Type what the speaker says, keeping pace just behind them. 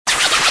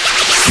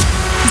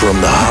From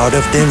the heart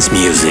of dance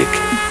music,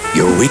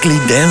 your weekly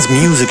dance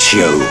music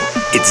show.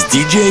 It's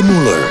DJ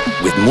Muller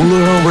with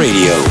Muller on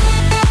Radio.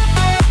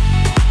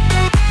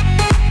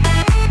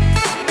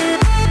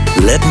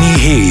 Let me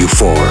hear you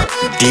for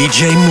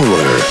DJ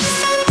Muller.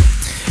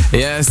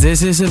 Yes,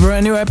 this is a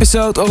brand new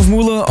episode of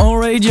Muller on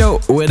Radio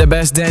with the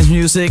best dance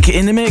music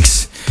in the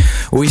mix.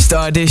 We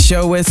start this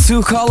show with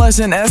two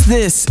callers and as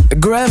this,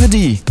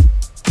 Gravity.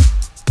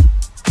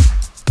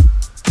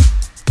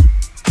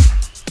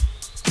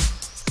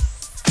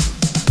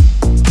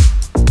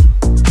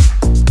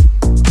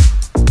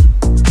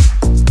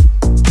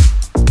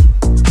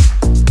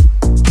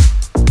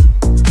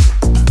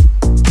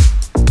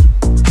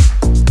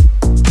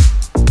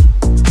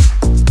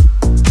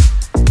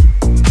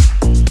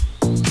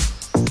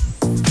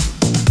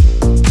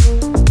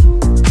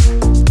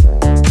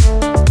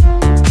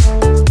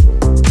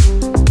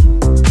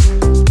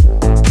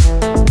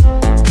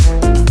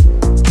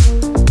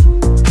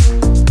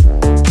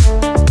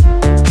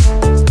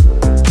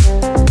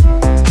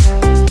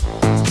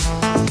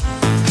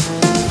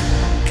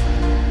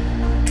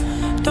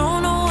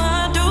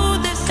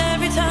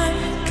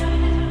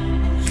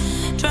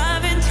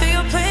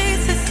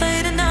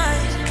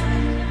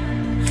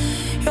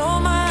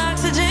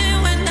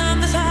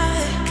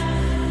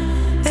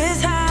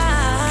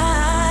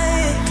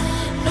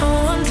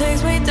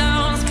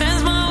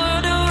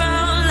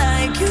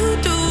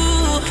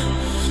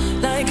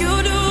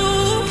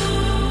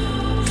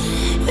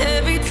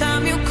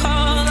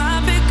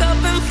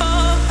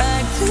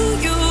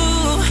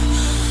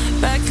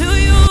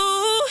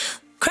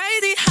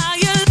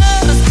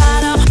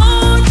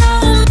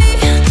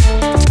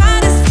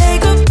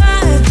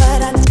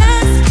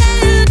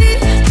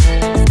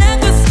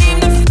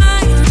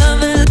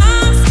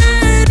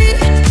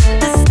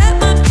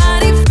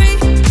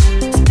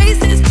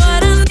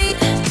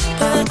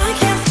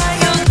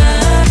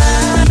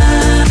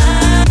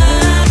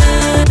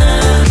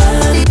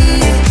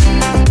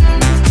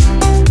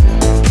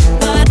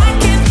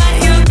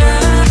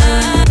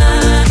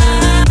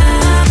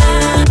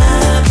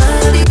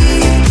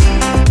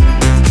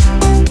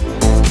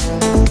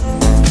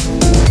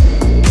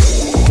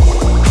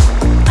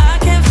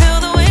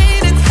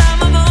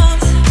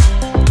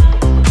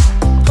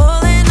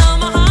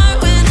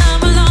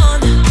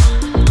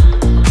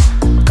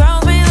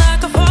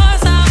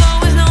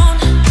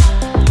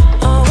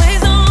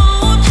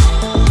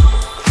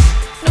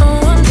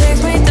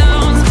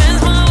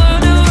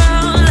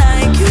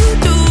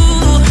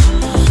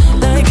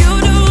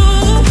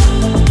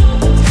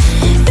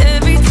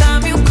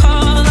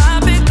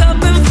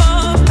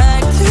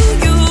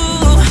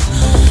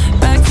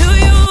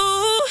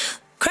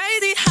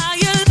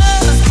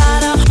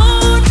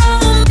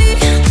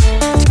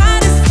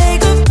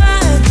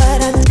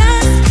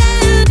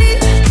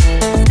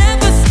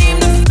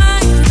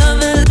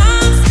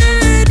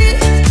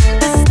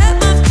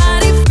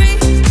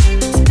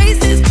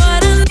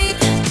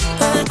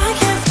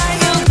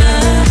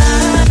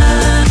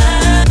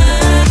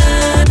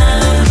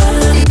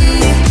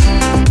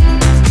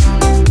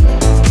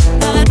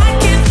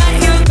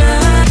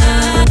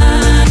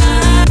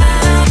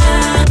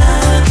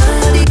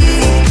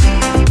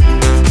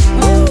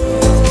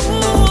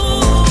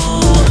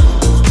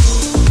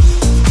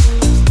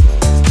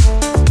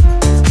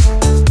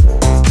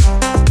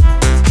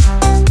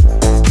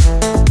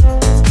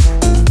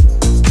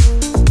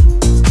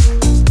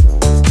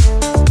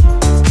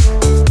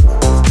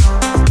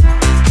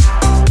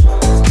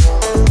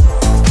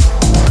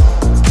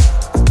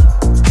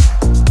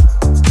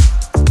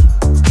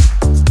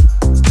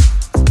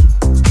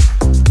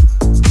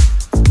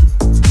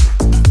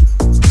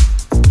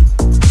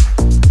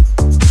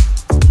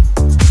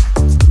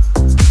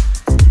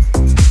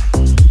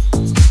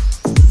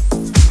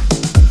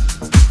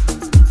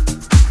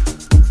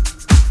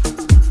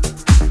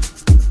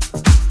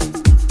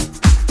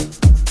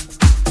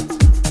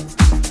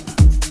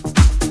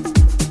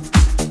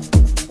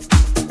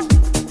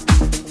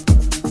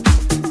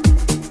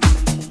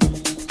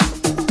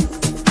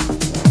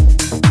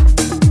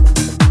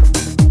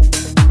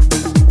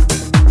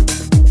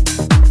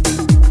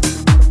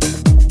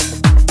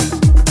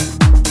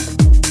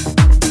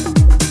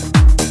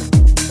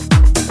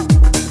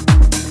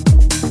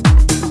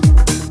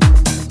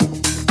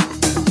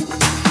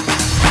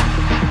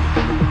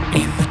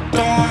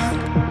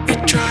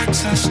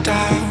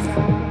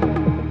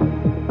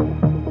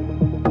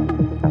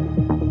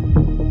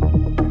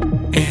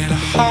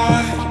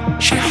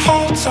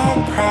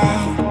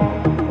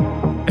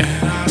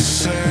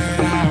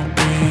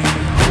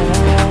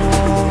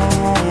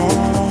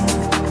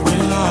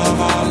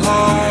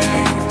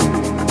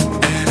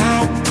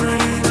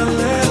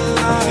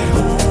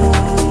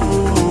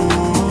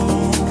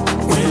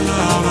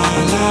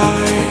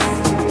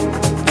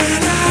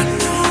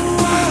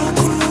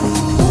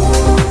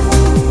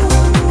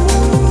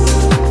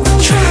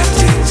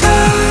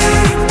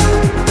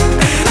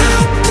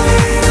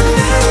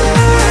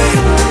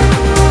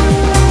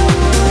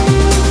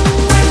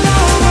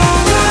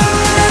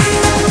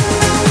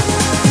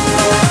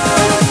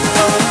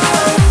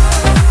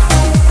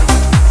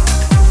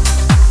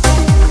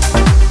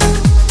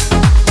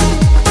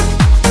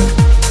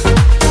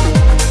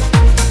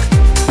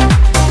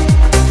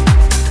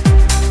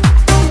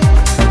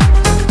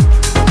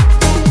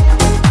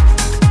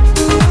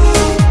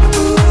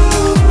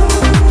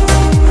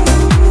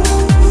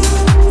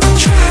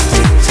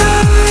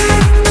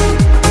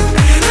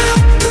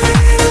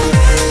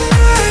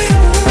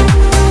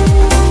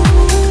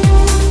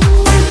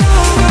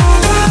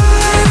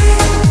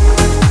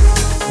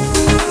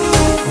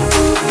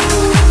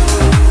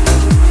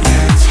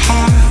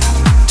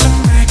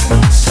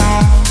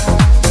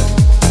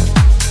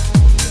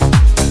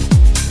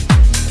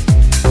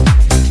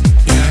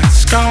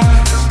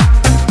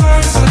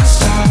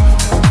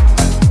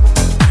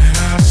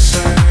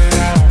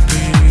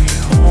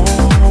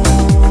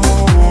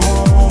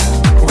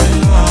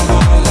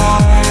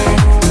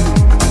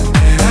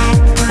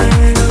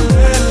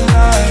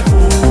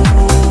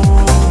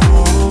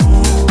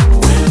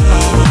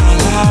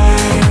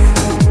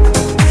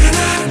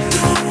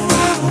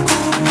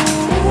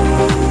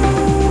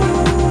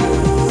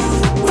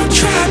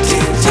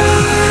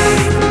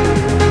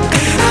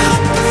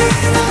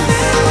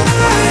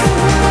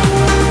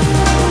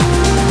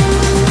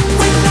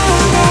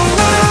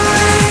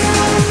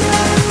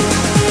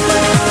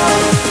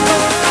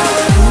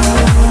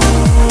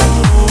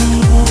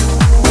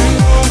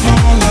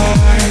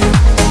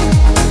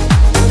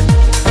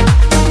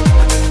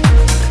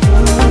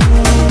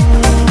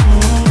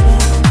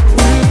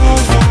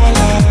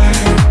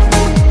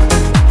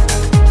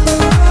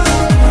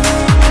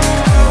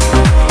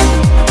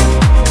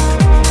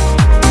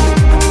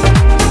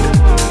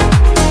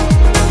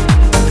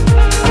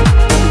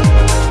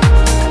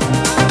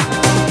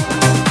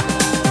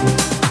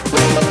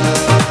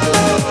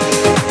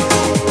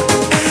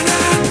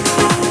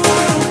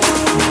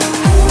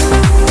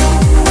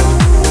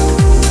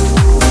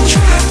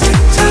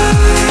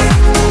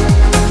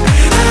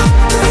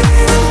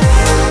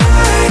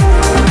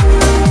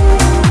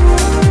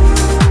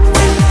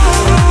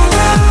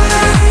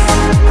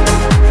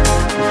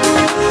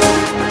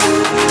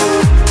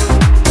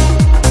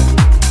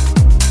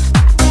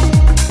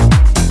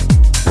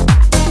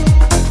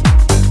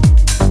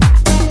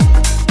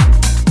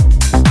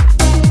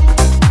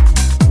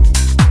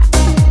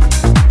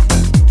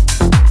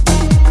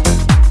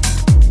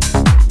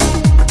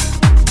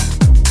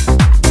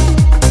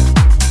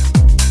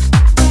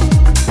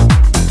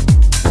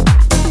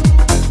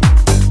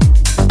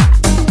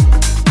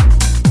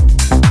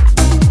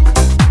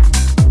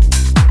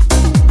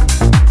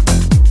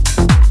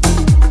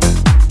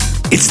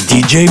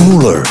 DJ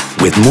Muller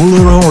with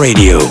Muller on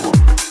Radio.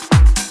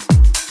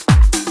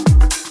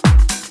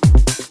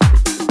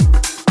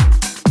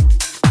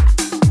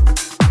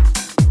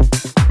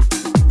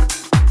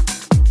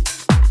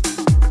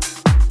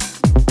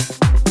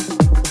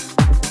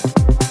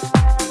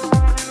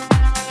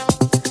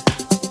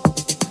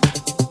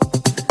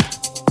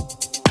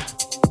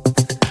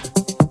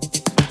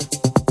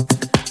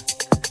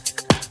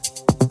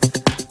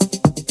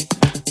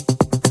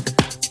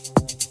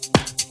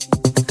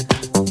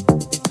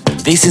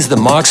 This is the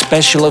Mark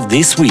Special of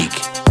this week.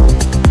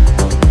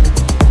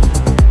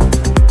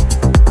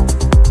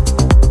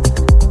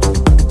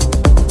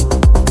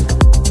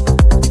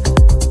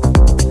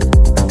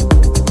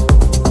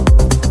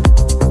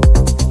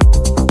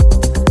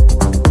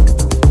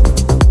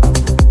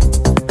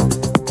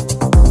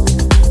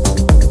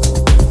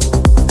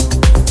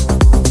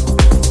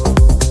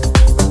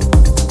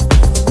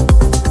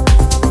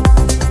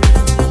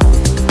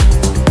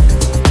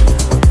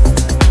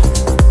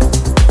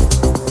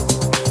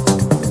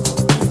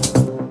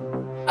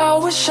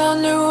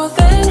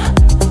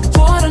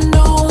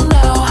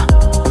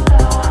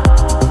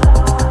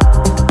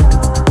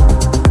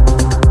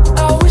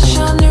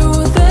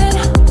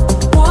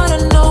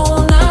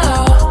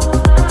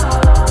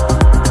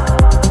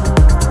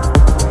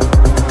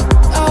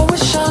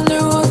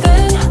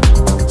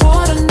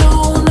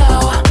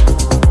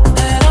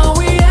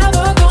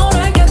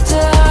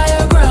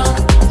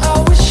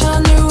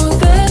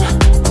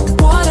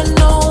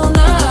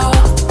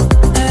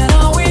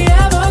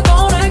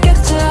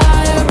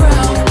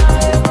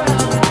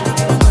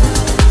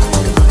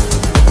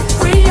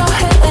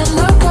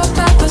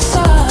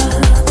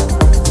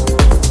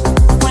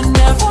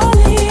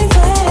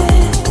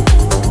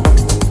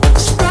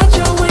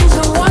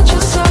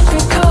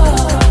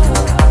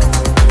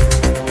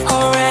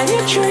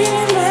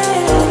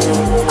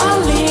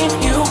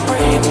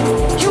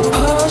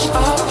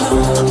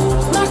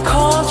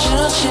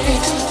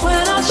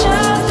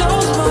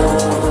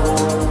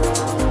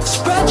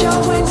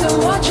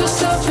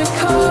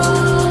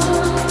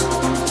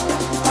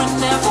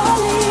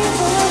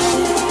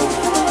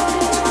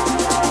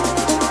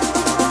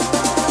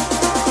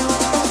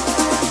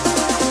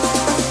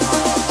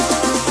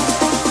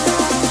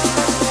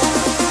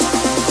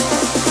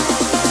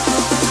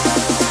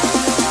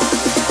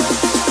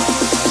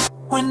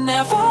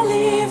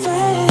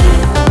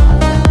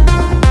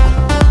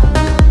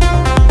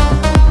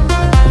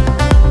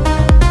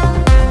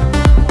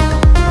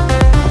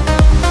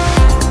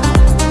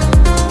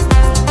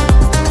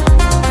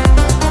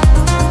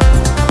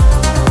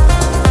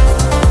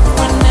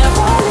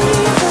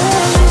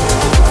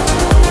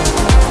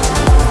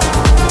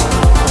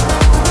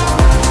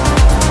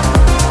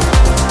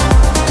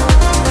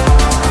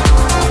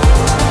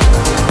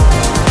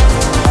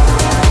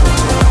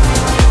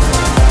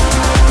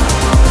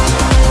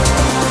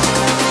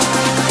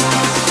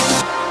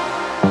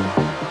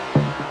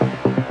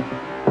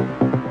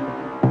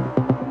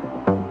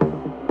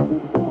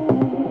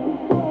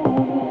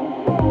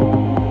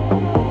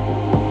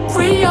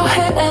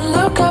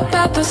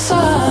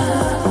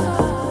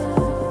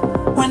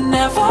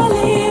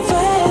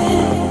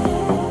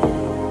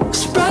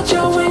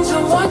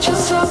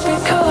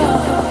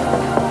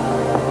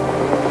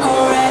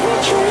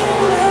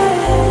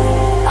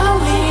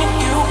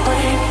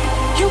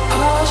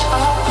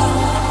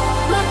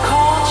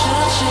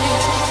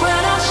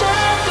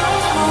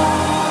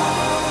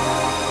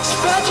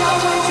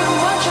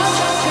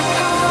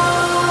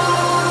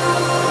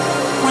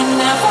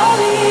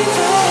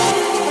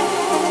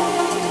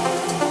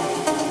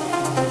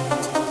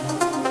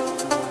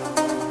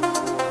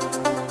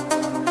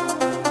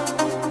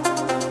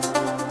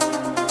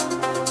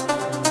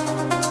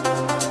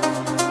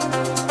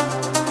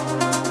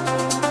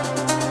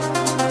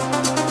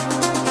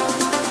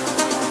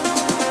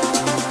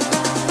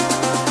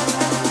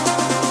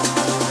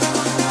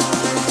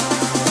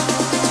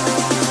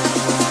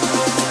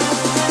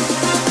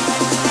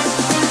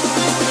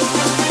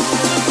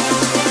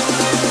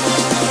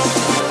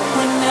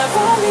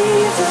 Never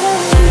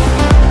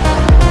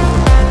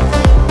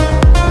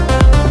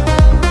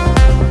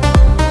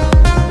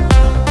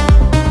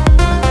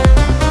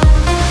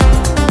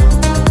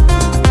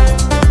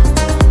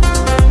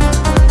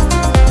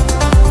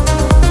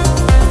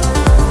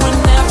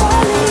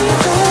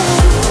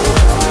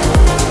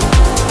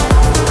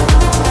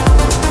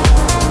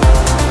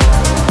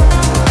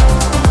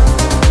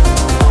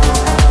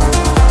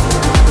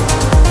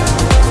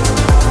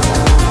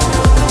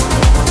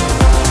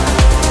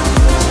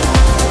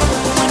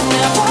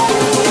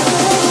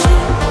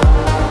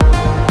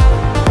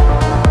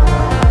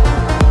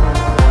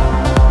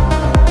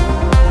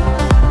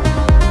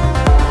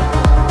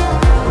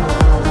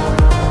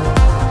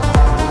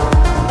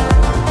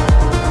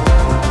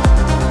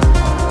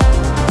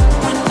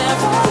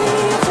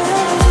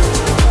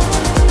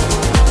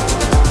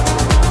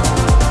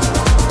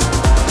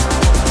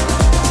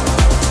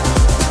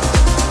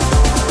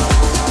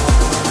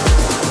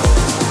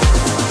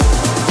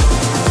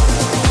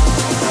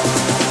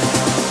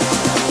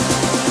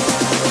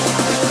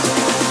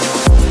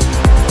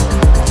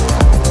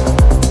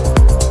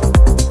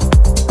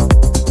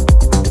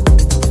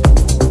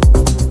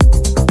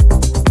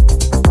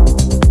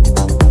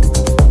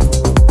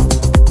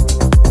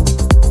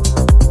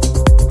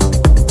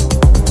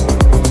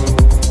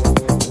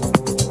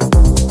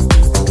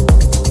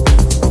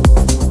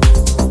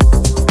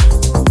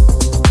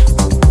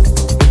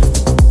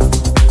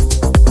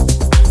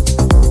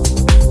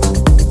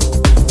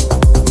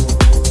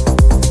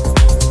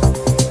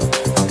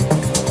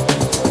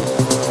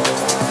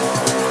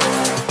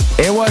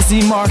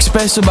 16 mark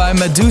special by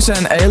Medusa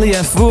and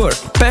Alien Four,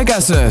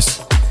 Pegasus.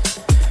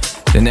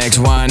 The next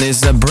one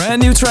is a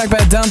brand new track by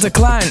Dante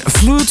Klein,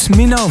 Flute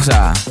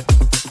Minosa.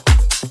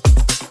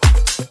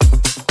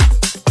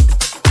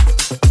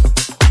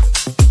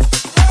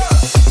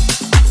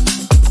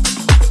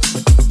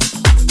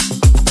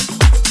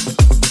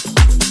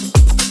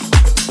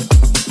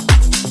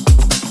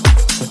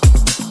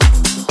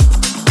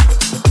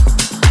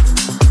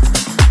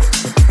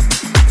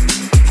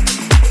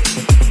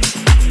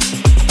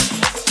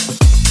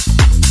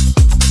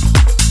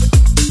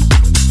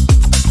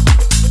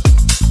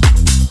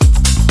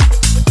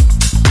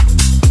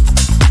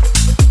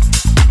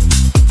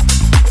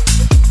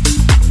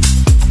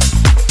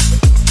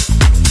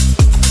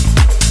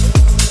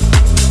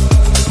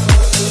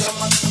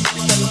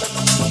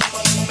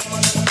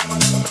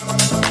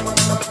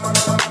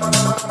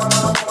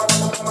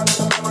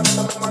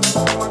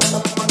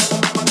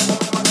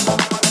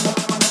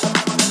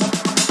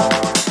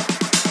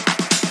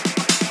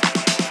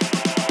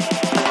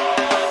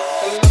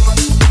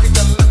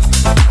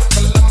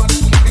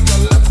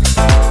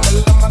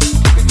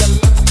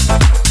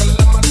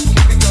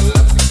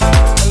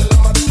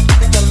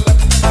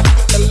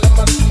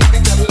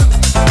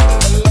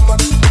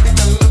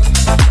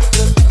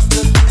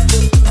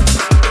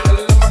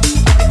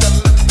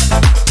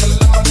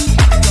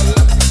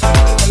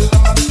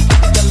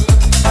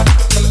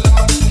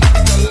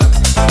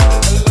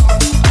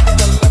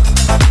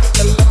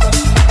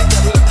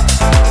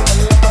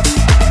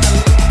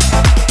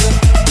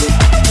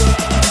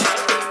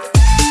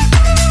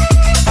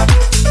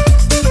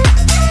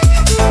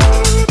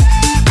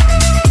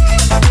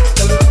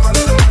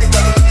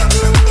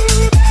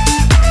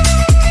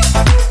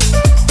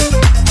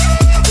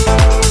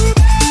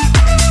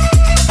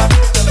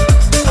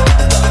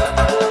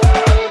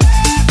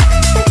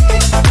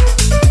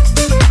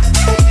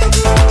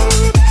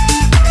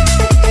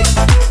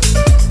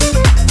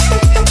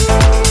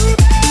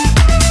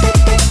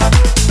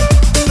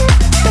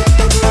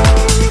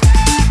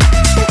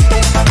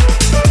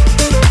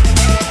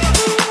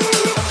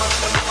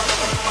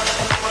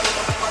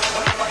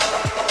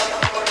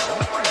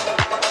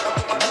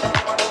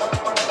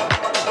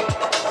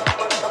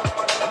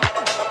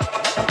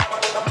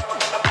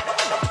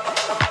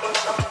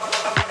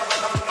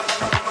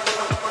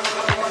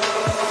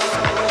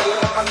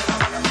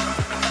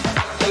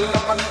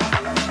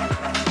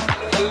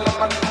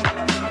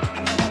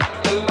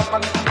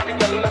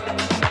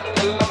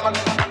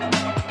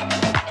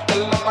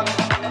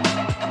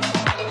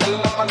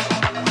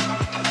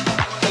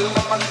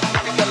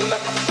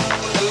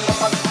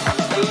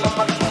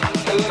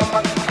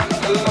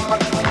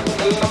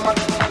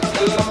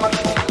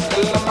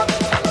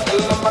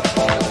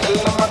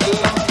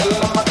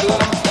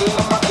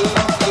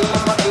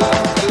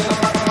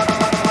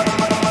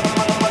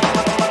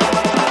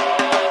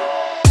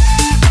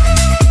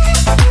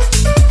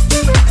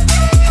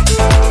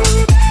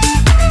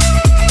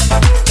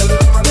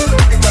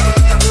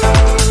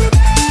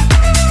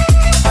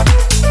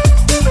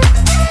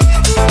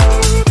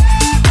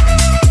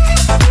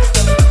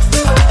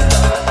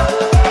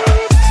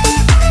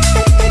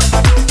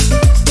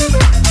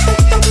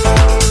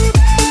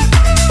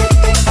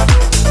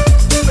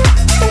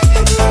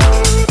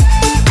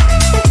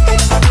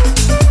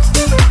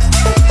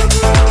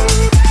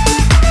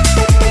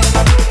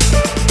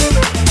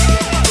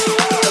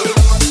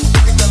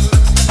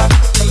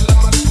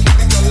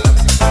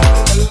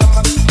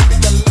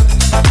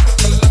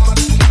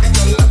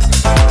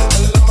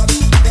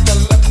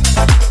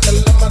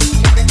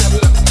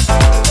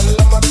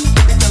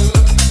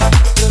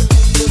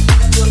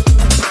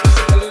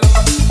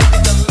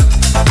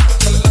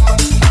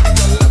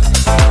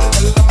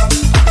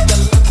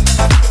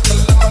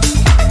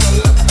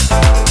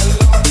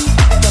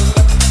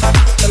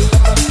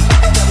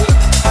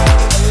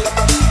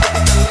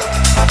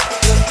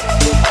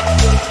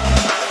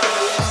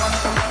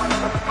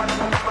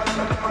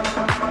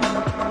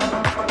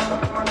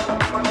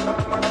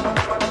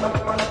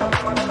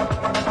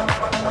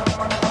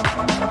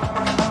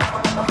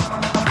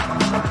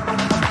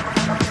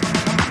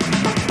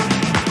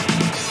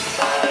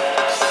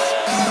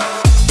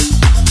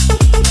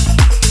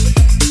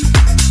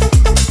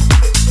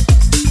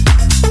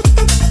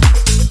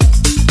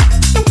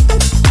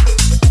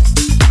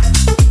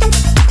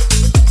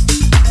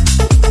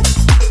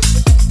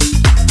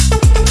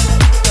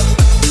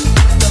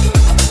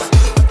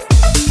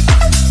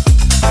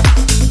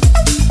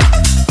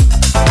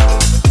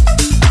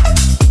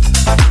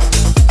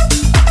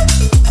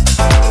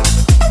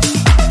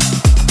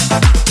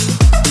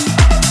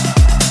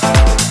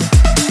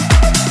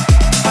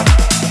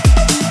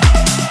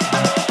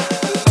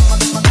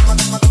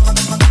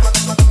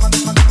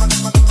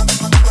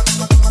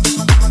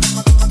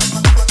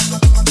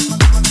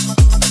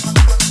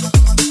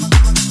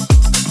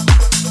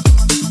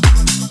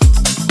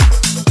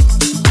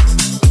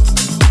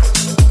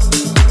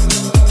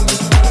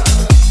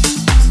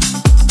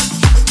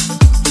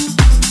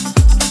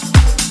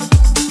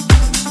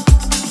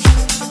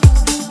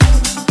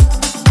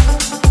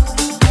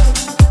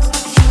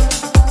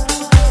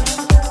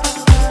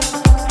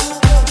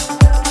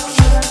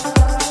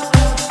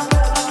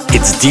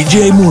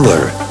 DJ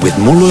Muller with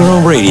Muller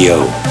on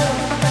Radio.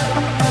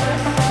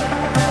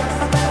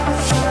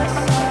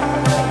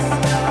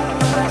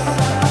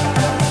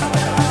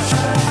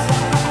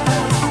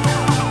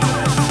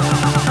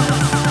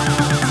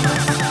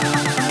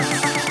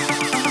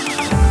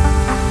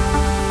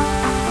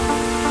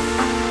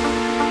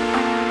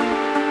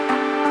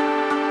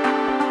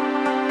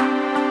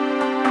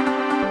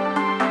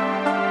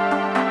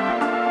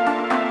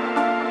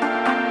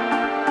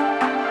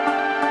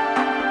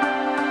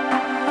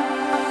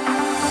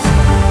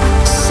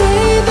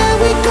 Say that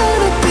we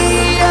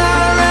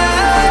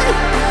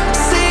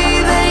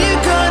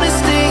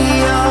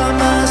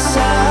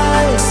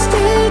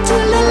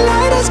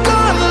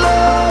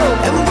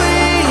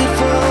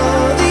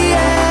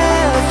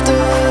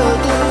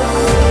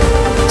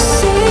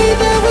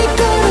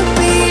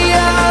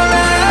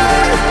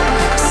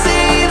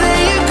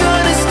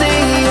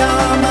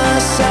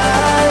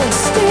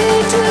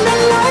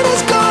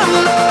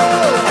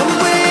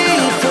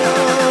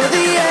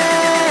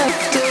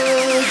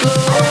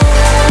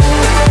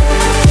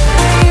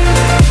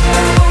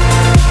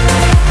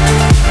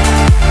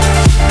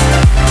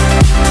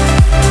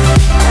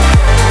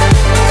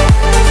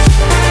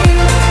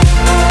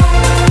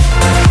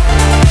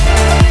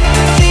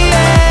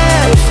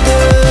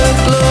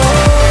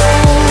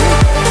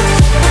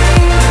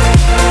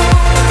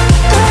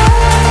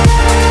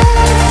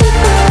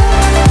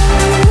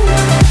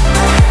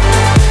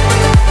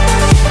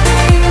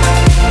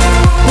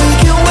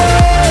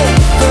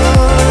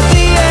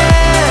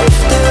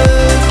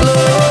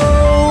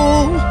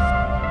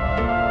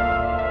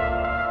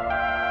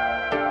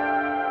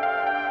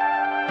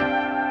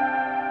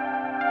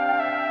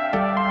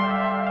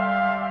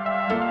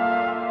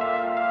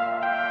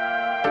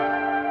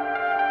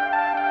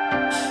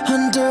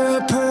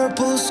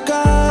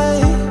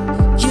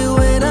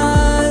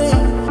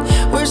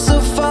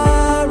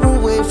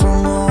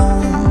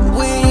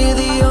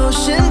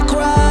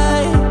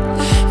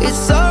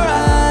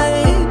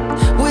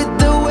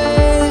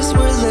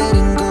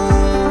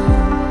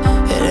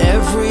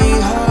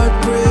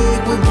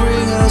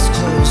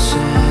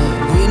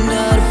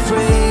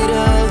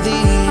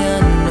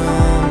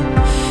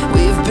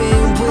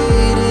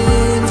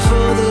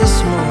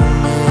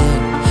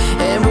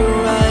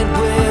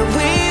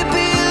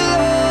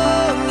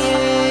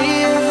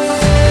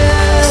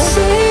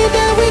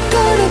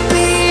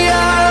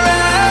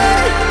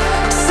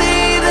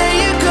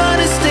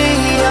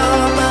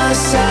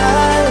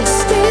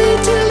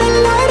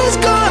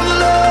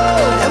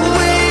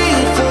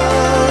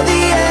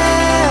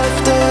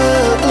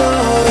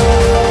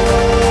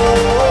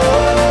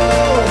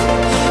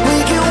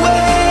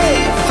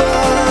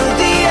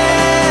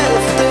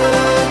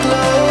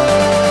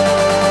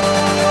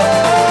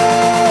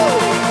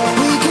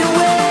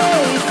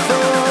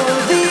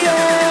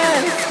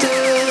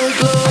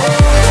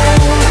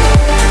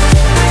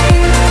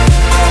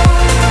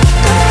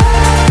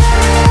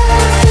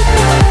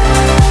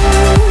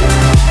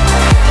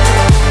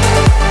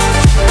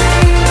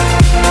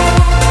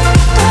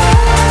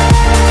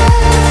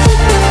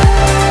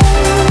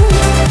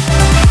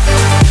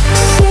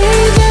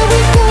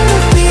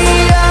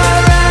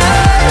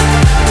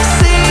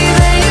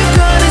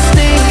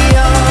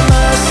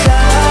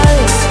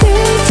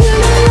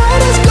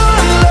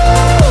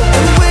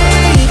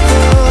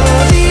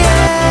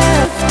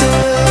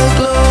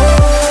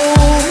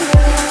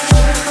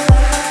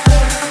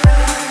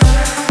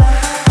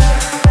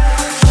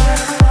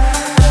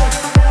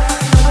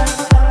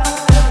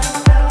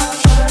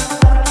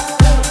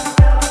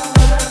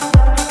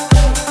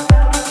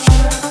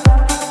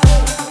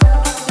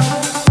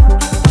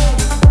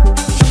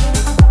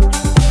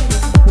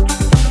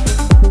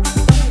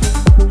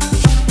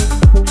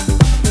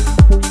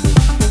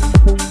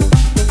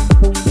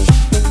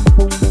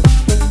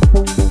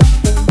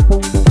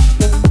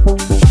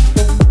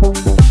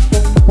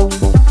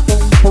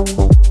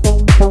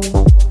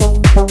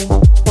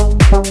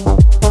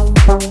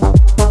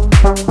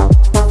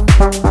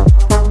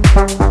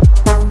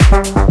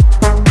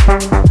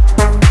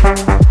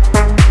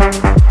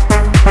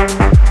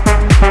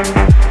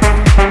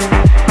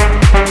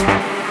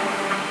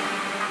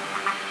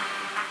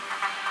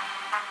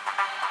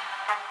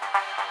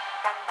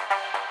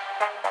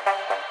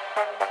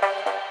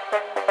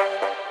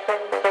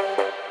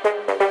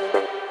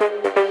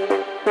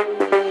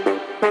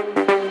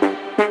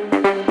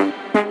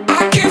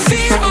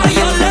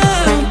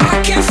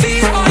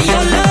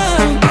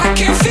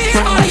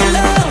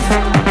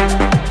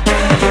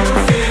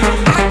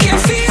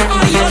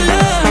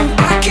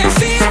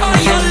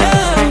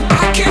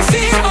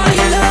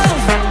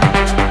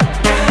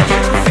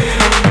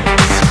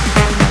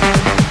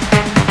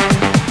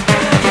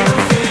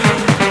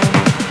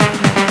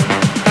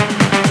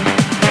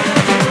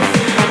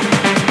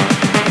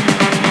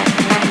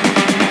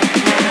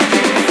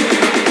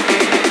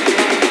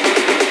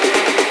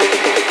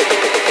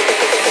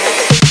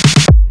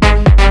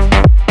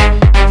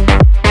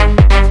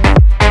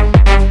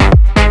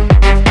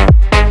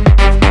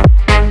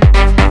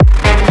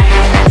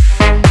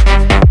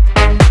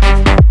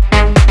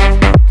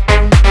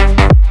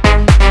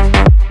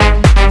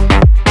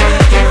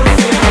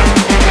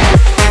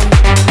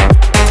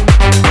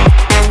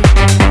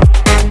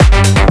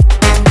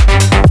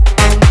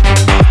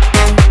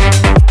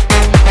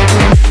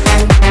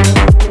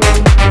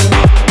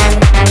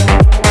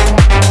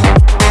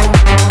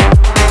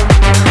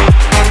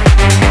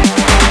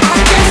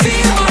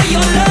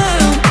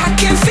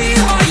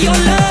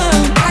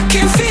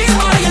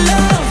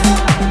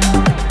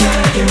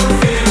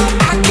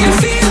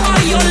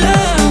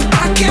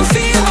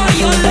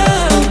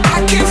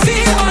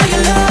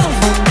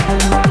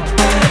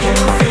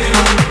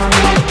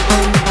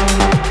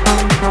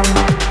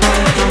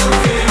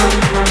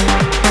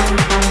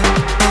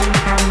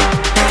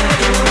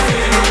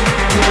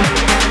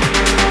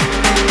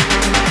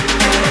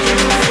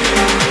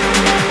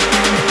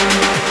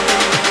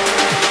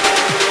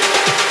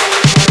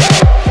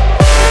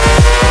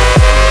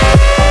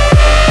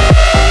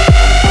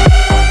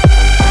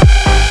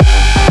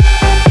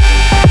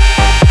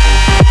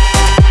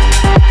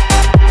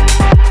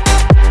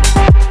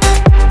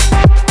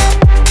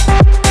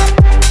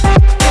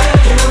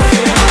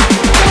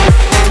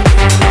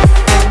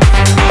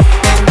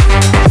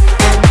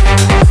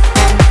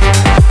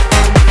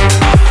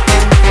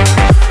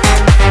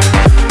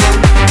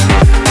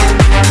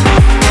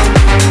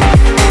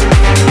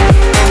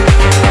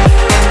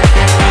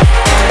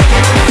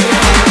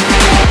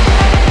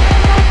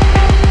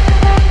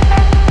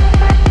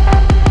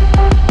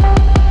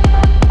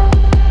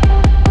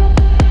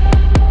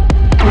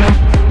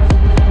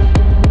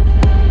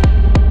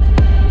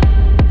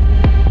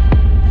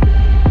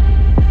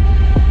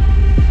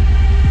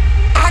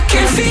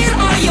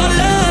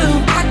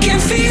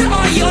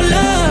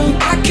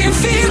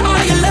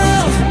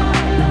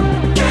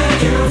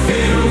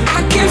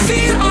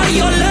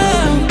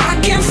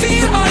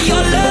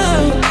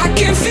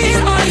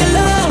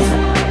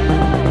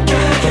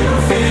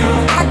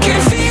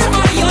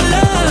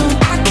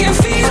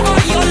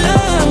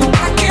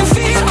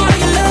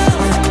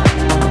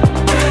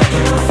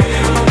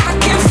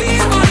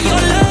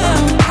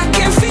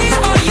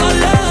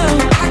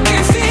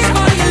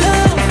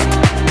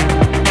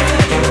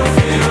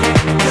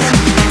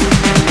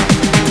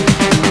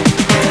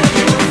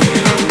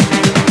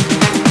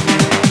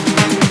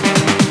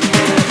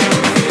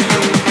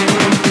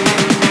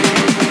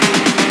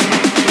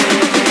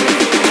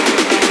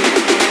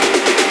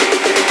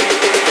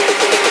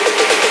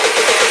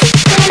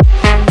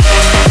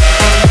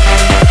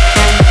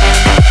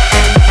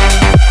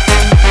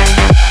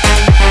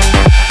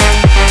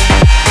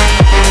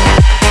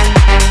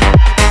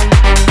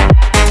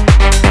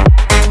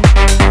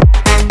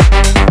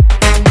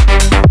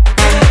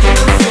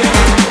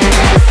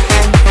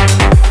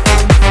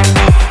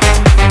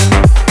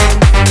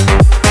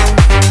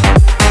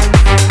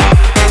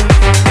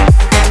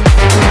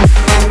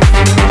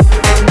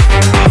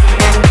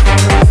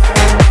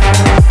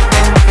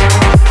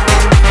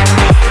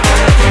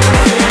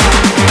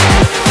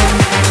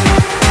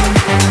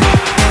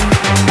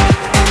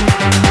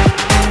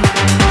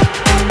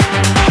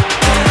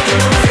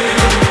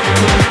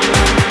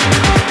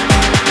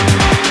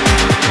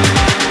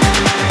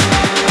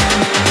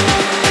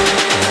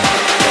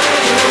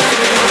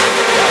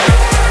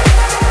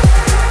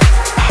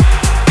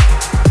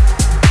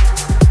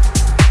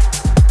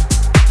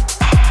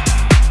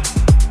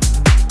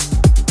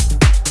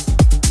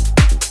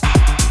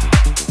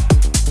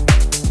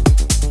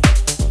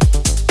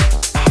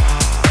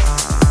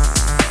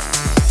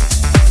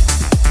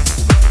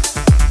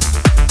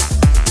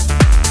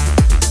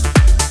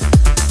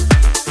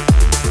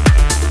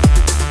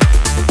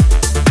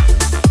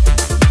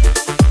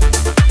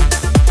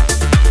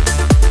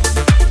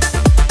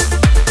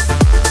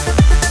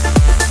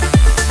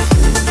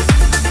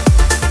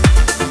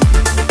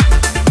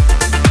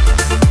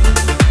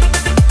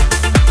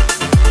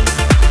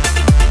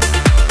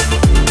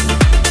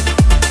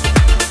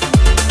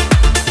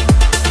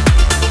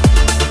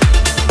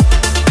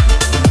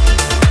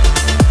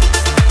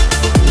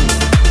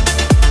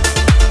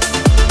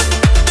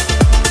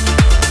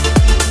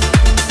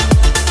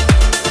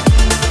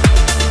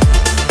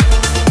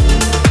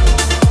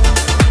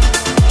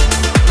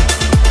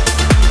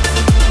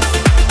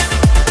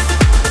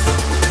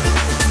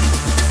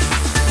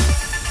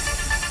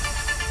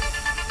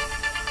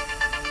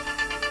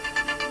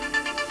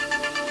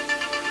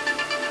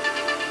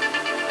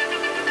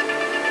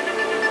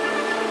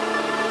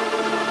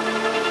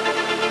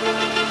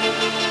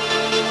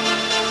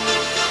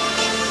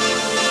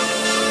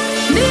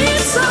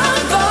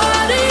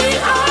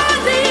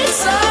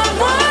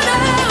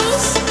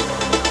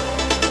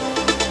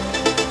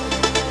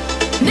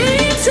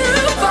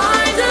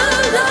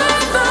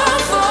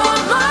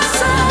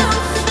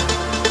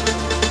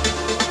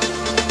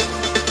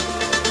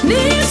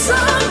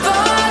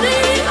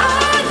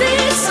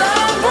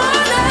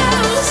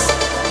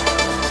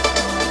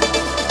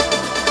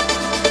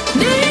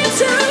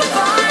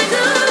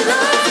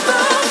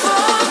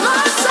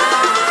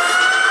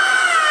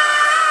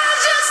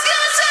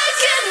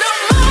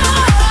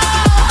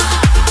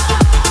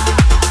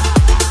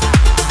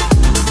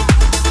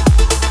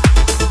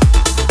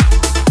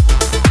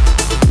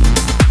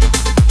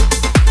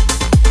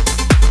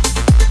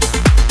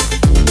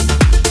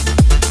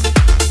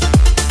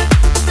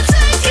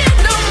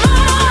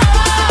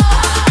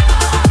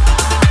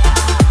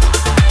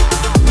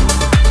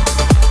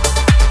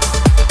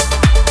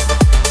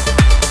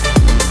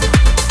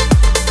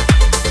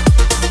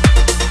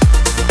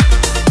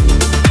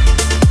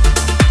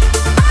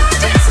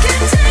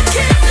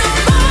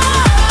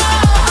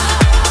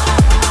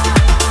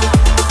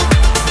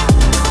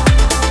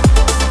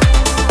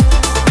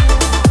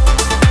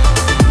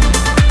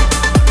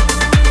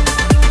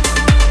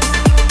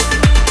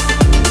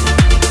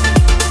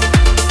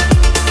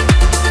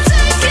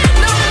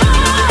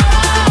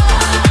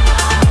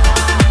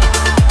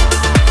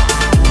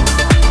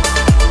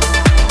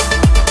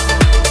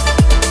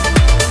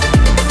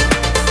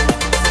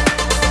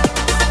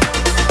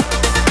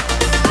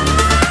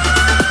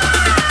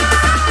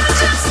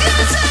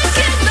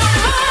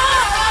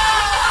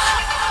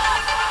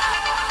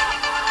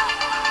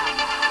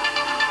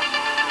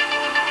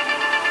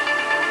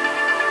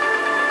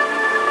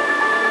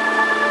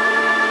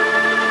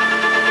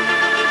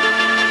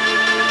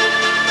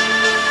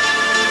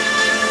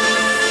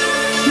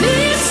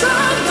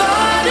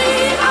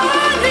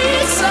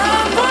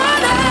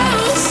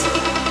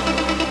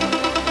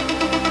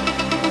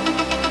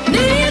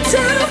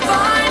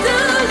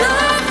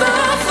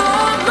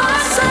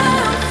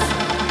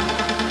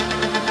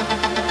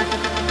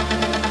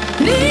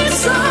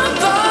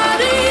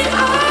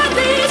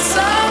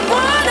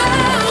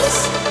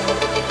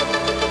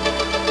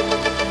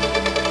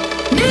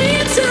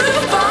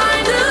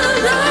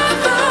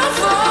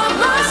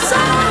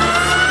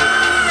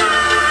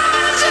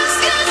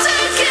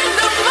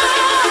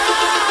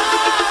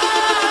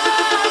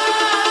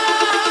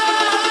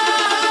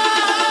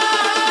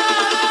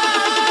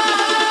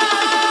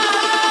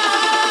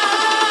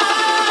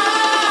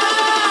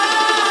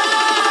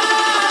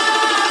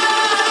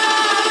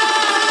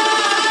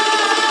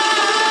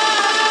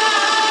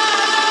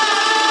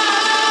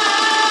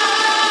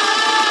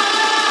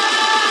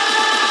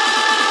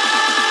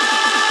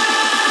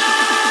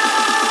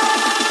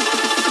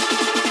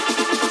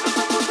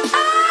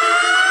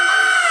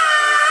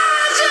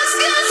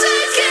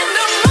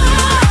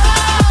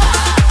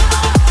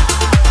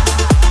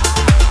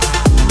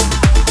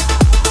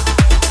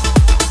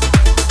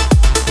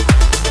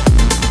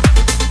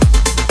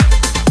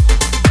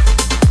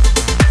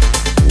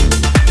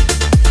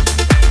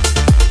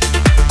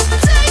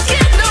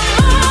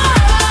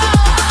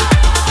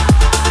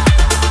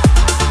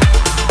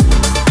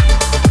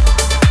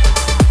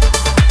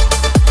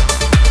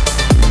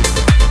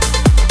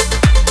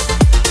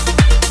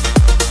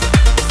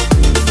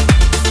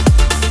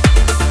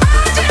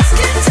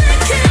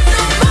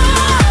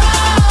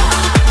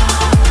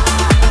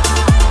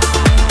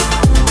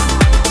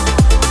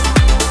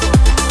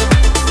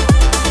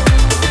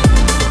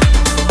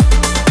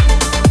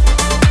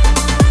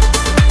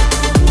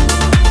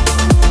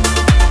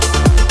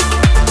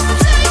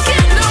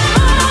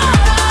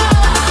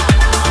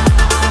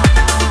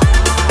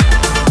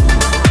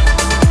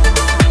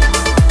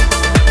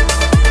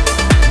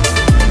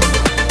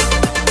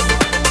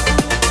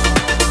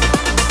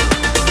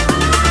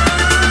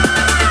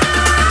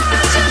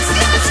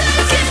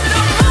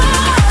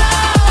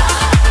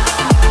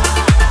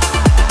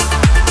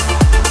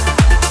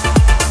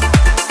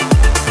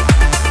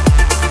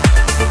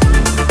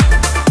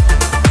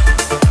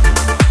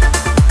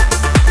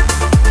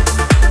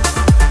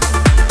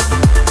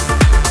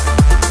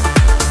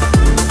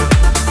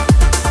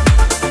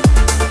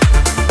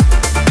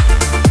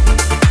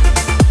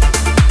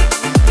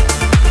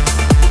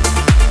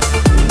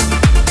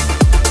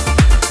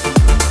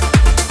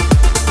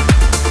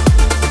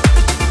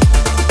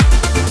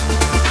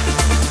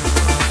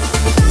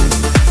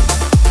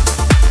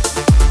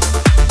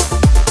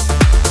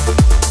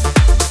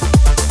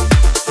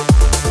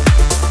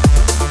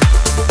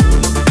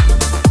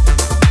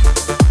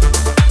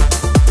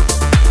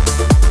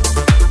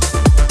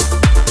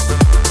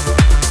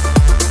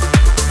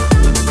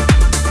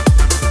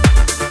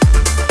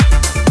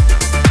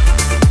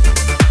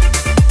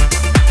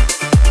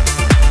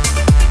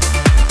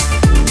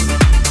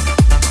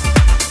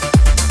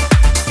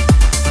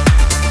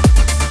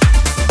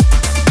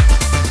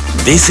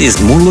This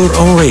is Muller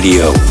on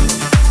Radio.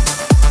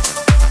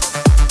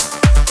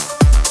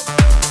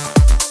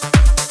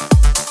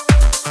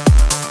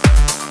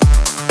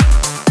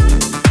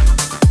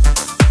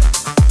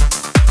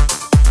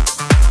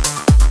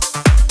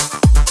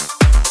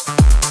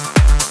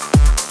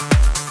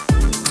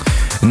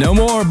 No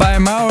More by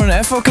Mauro and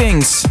Afro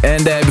Kings.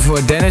 And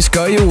before Dennis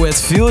Koyu with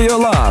Feel Your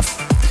Love.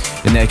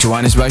 The next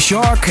one is by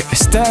Shark,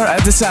 Stare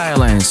at the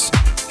Silence.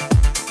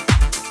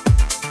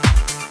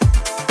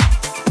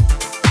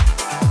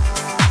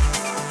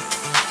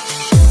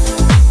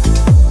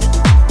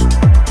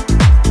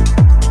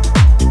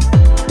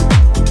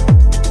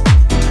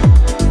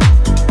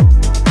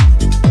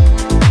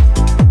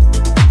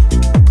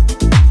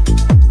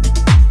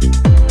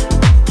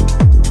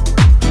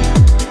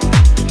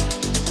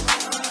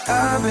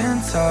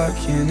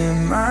 Talking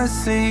in my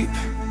sleep,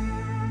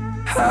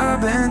 I've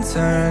been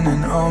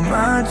turning all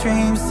my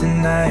dreams to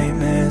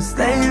nightmares.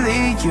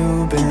 Lately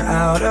you've been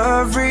out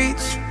of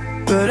reach,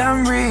 but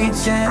I'm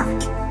reaching,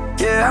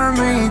 yeah I'm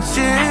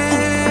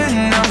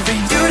reaching out for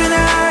you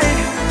tonight.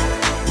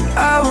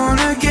 I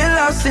wanna get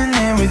lost in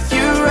it with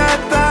you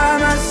right by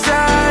my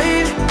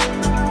side.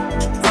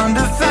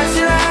 Under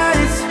flashing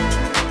lights,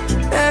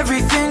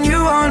 everything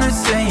you wanna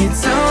say, you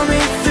tell me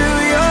through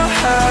your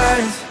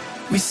eyes.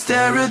 We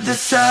stare at the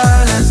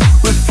silence,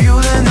 we're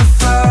fueling the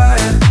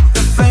fire.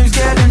 The flame's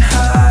getting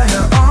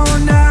higher all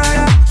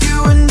night.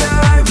 You and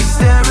I, we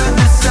stare at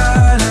the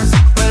silence.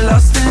 We're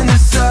lost in the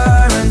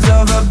sirens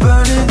of our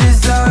burning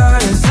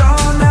desires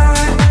all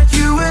night.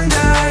 You and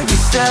I, we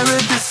stare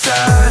at the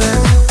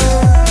silence.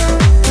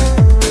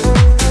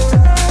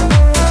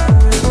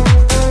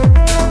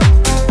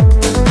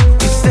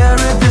 We stare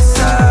at the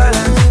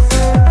silence.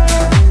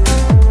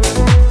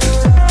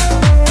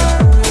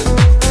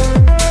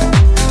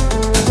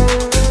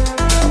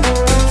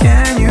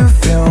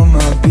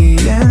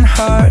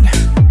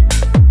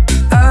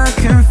 I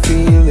can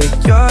feel it,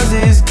 yours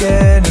is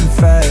getting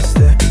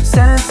faster.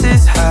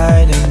 Senses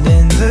hiding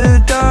in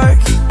the dark,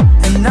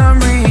 and I'm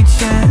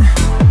reaching,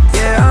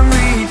 yeah I'm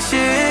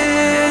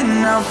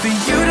reaching out for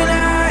you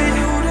tonight.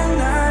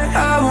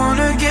 I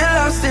wanna get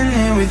lost in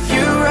it with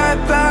you right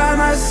by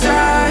my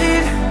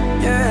side.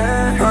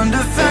 Yeah,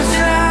 under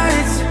flashing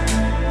lights,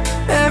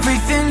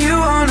 everything you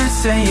wanna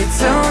say, you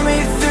tell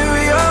me through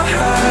your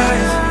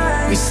eyes.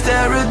 We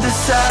stare at the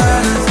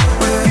silence,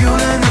 we're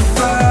fueling the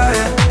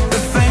fire. The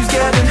flame's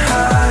getting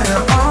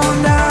higher all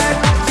night.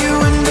 You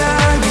and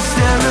I, we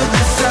stare at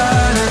the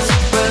silence.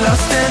 We're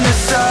lost in the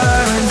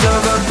sirens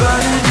of our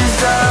burning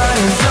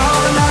desires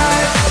all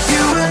night.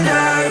 You and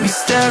I, we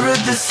stare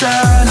at the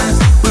silence.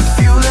 We're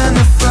fueling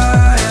the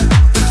fire.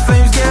 The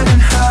flame's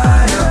getting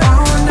higher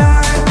all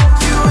night.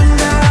 You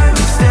and I,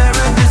 we stare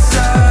at the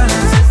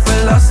silence.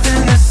 We're lost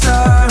in the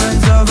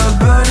sirens of our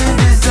burning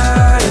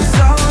desires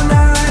all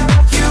night.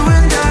 You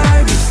and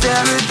I, we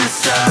stare at the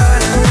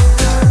silence.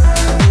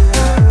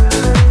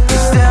 We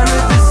stare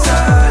at the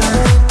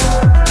silence.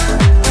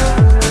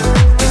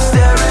 We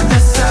stare at the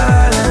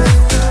silence.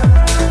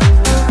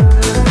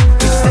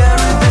 We stare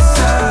at the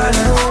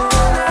silence.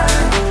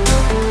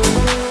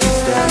 We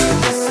stare at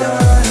the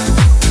silence.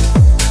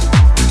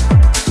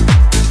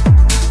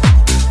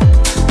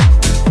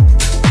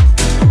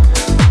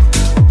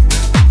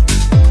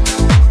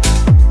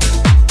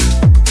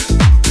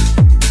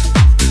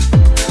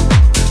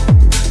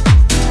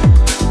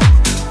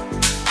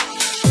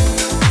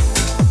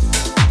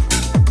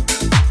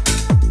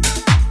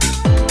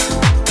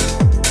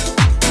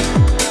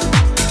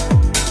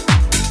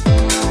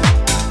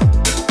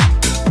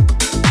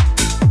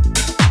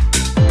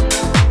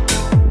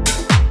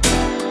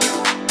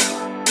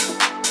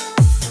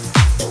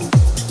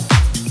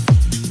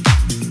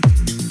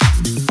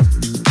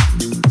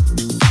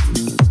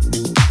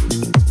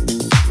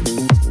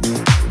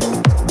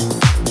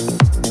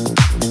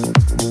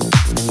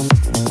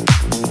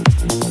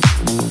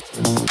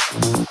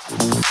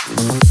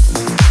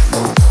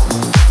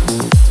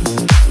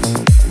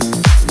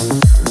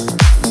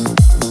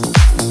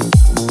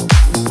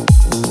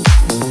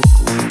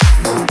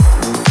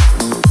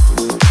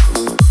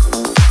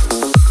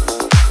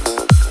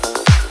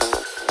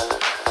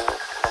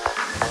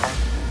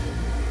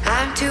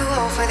 I'm too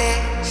old for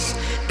this.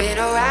 Been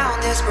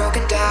around this,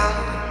 broken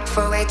down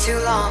for way too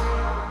long.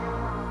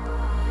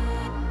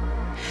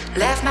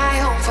 Left my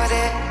home for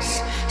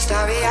this.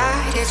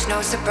 Starry-eyed, it's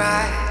no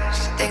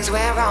surprise. Things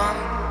went wrong.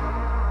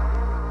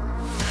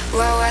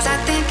 What was I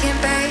thinking,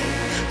 babe?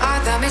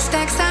 All the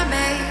mistakes I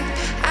made.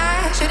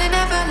 I should've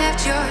never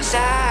left your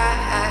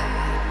side.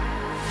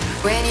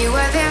 When you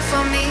were there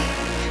for me,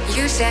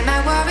 you said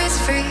my war is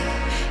free.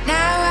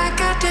 Now I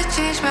got to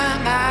change my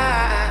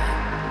mind.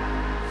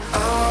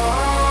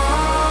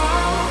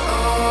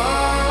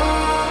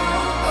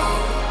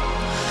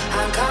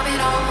 I'm coming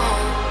home.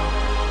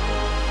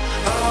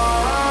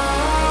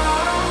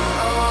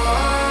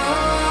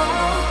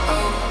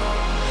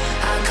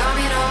 I'm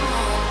coming home.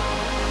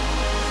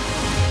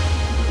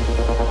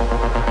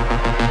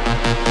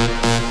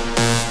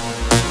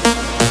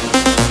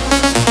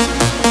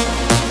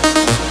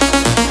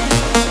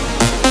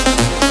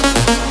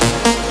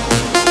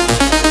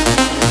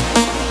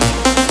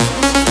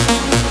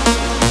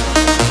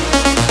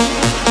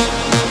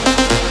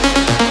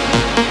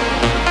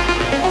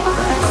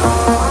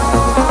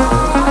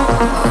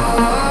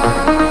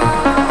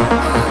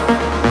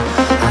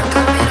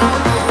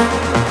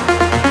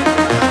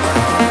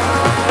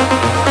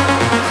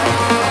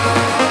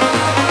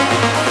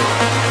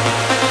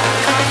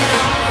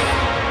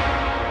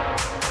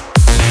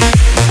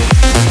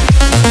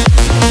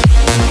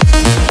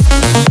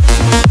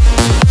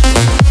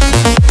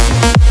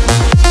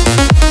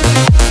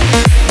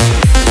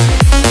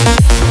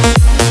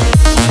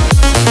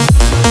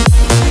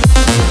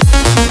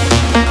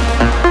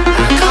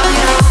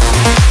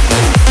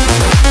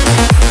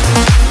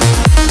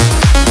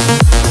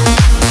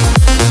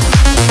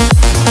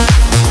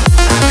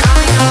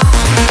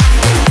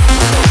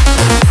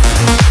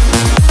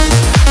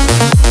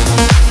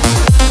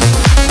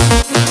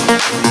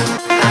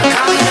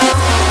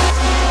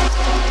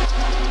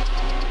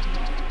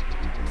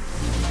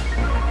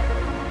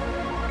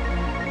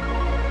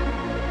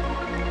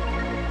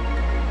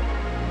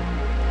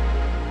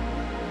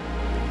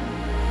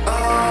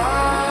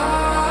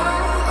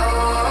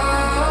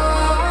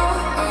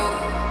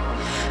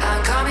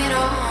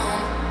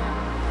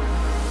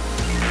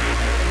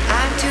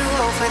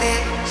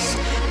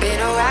 Been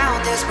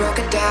around this,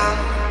 broken down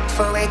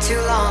for way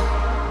too long.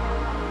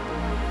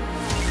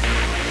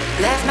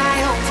 Left my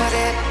home for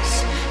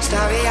this,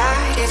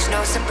 starry-eyed, it's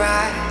no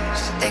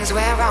surprise. Things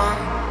went wrong.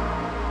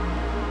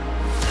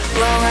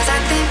 What was I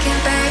thinking,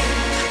 babe?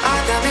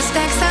 All the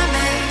mistakes I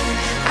made,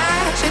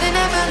 I should've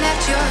never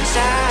left your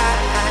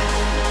side.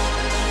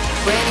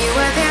 When you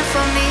were there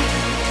for me,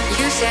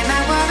 you said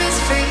my worries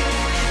free.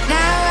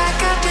 Now I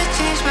got to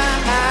change my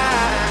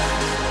mind.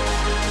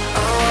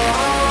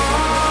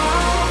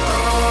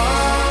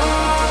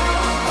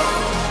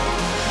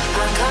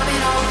 I'm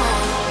coming home.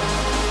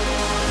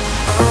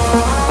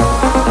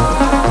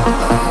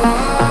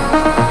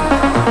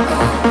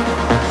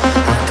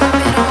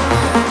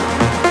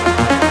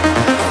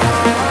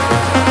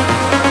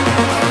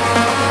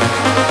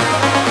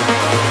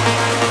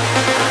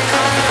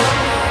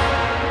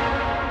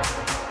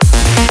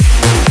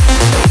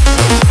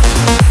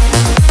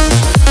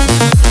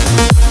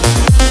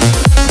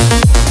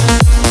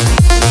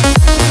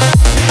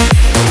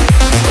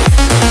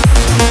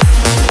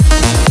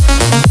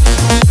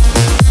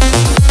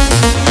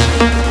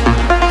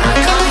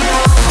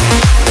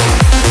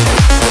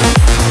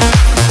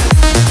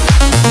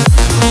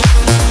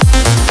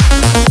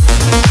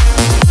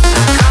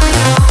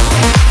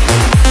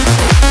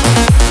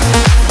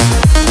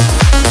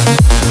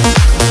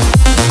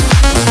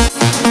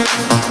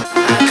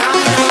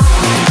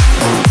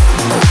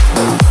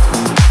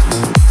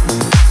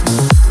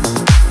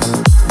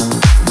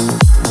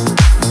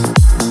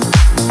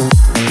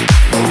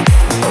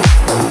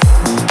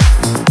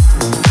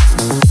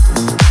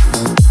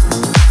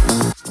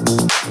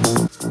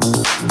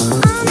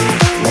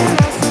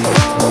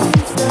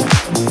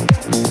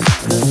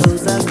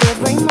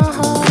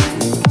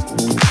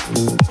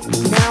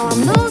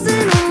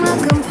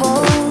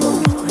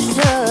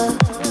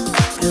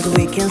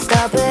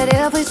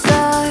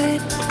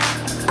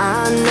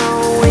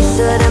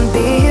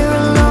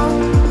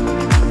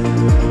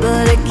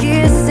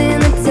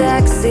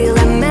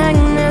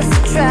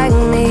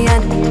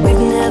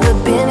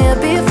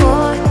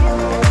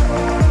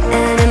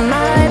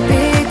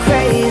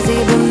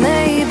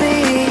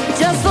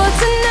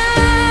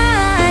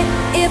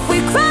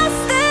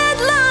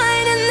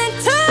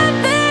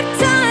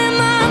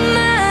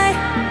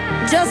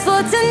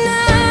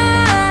 Tonight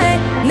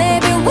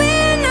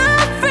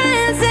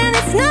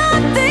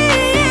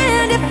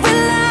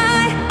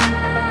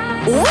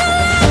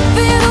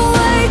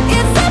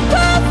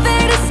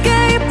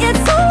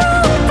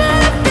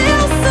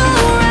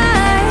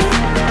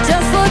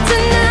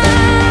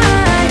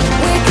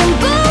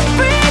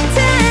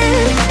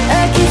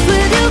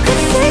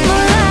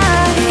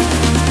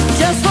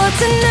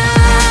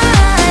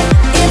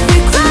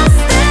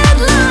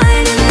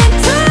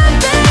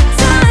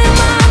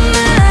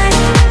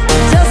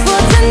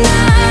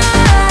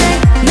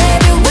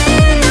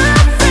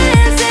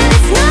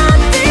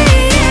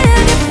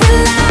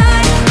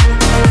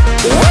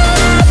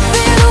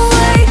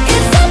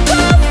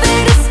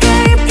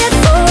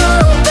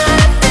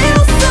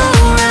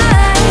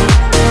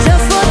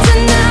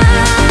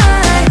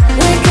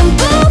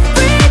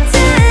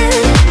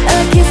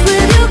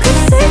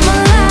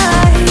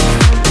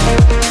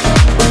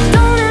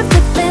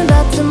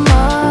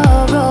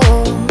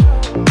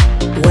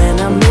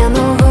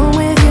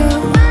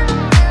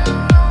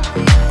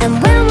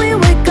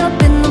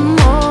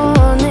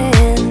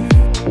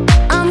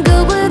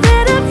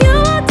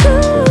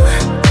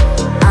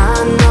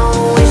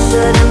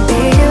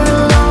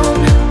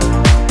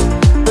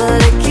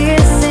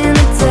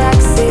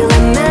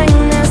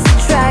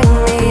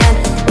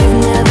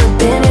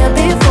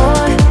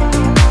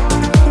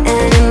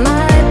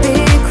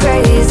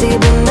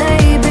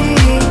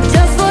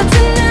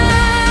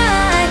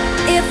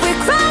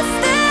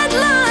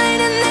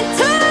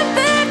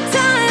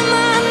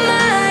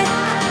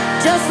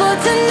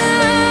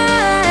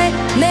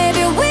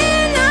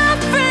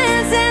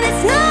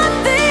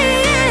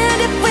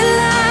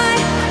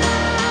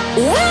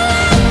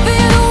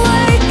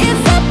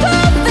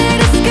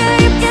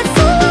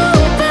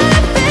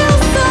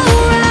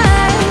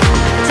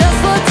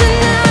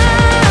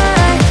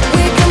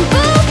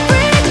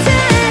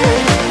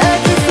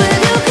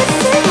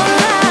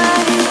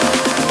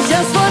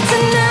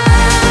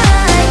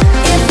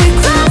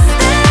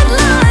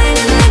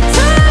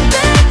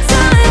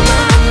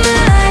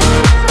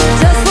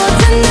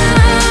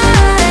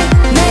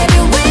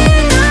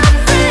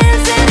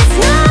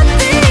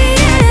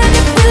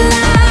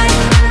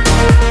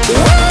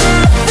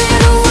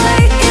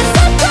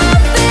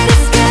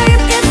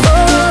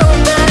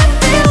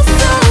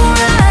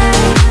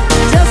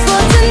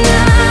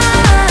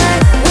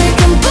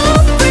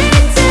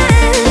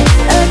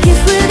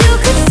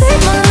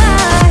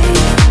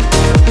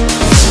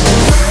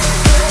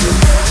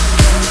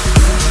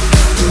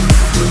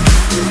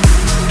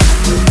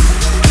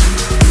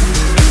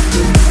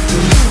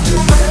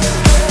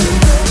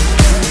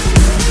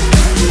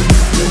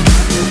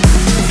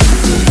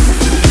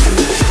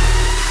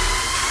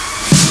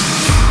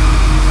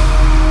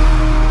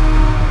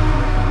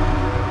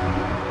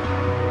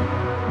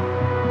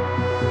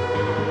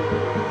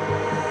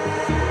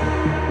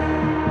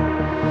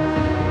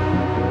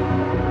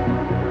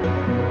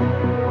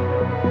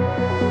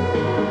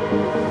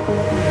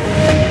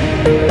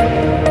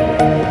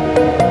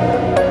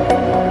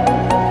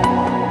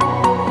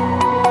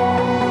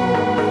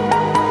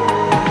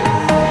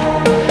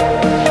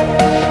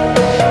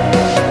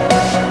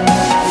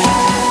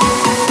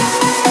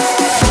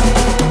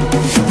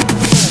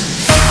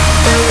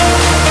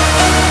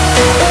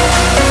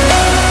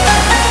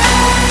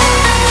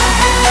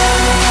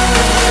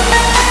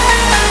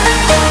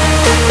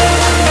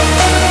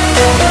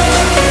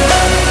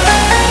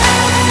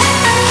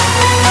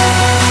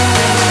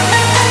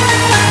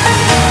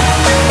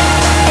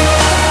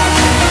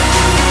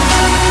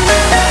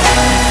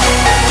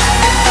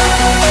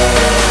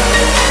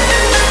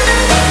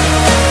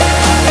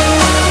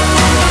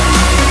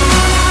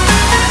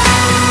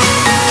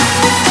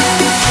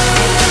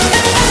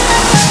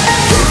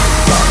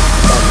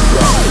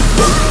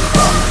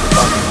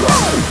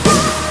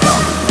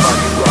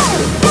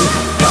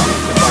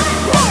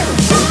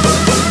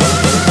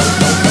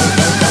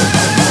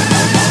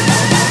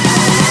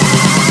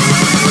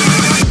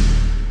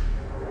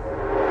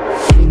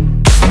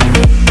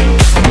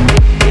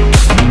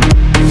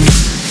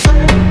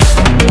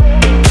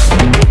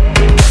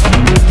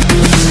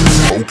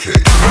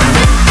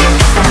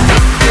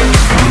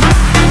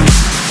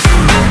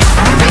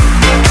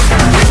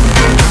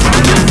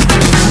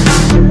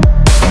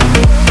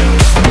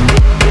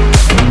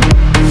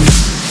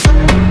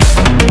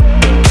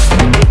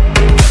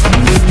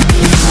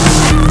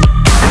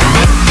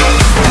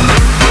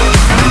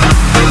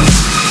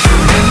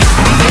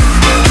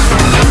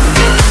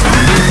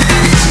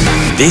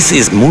This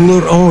is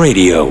Muller on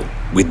Radio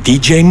with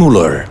DJ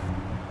Muller.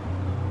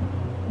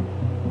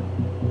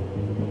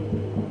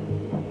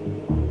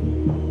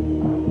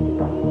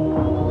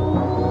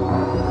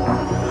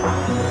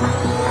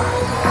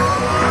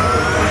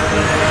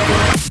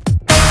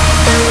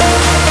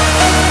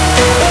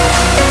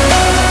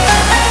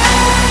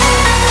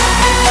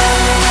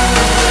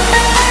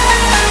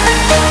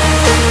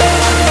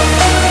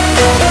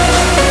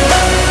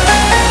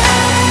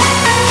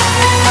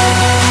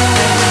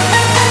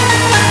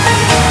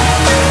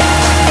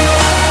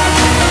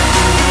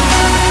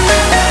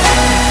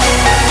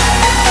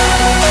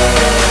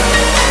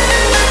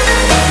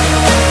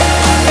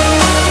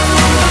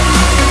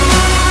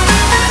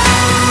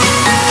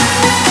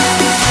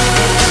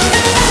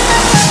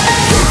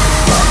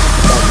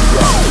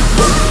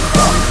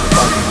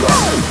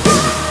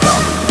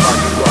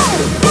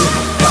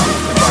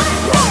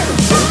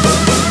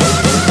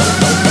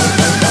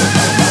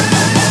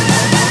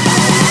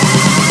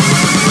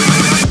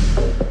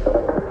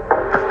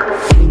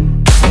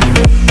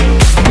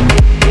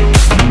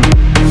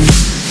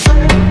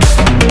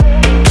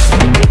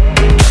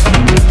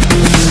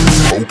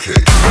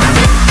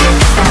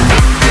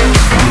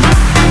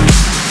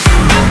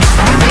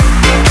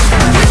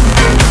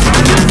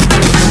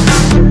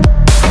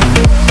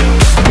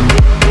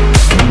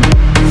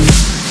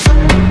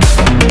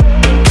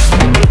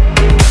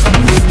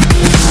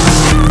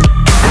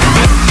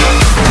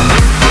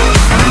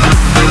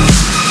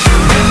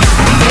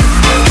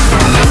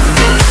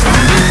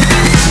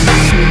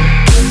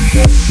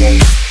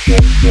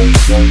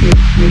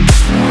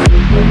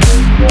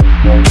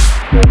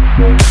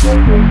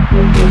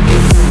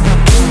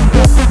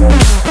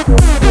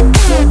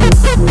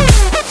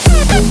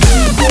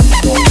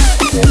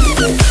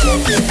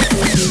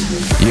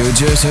 You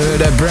just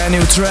heard a brand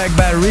new track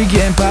by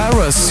Ricky and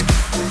Pyrus.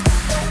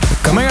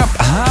 Coming up,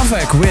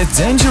 Havoc with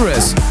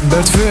Dangerous,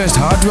 but first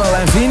Hardwell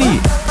and Vinny,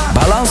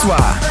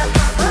 Balançoire.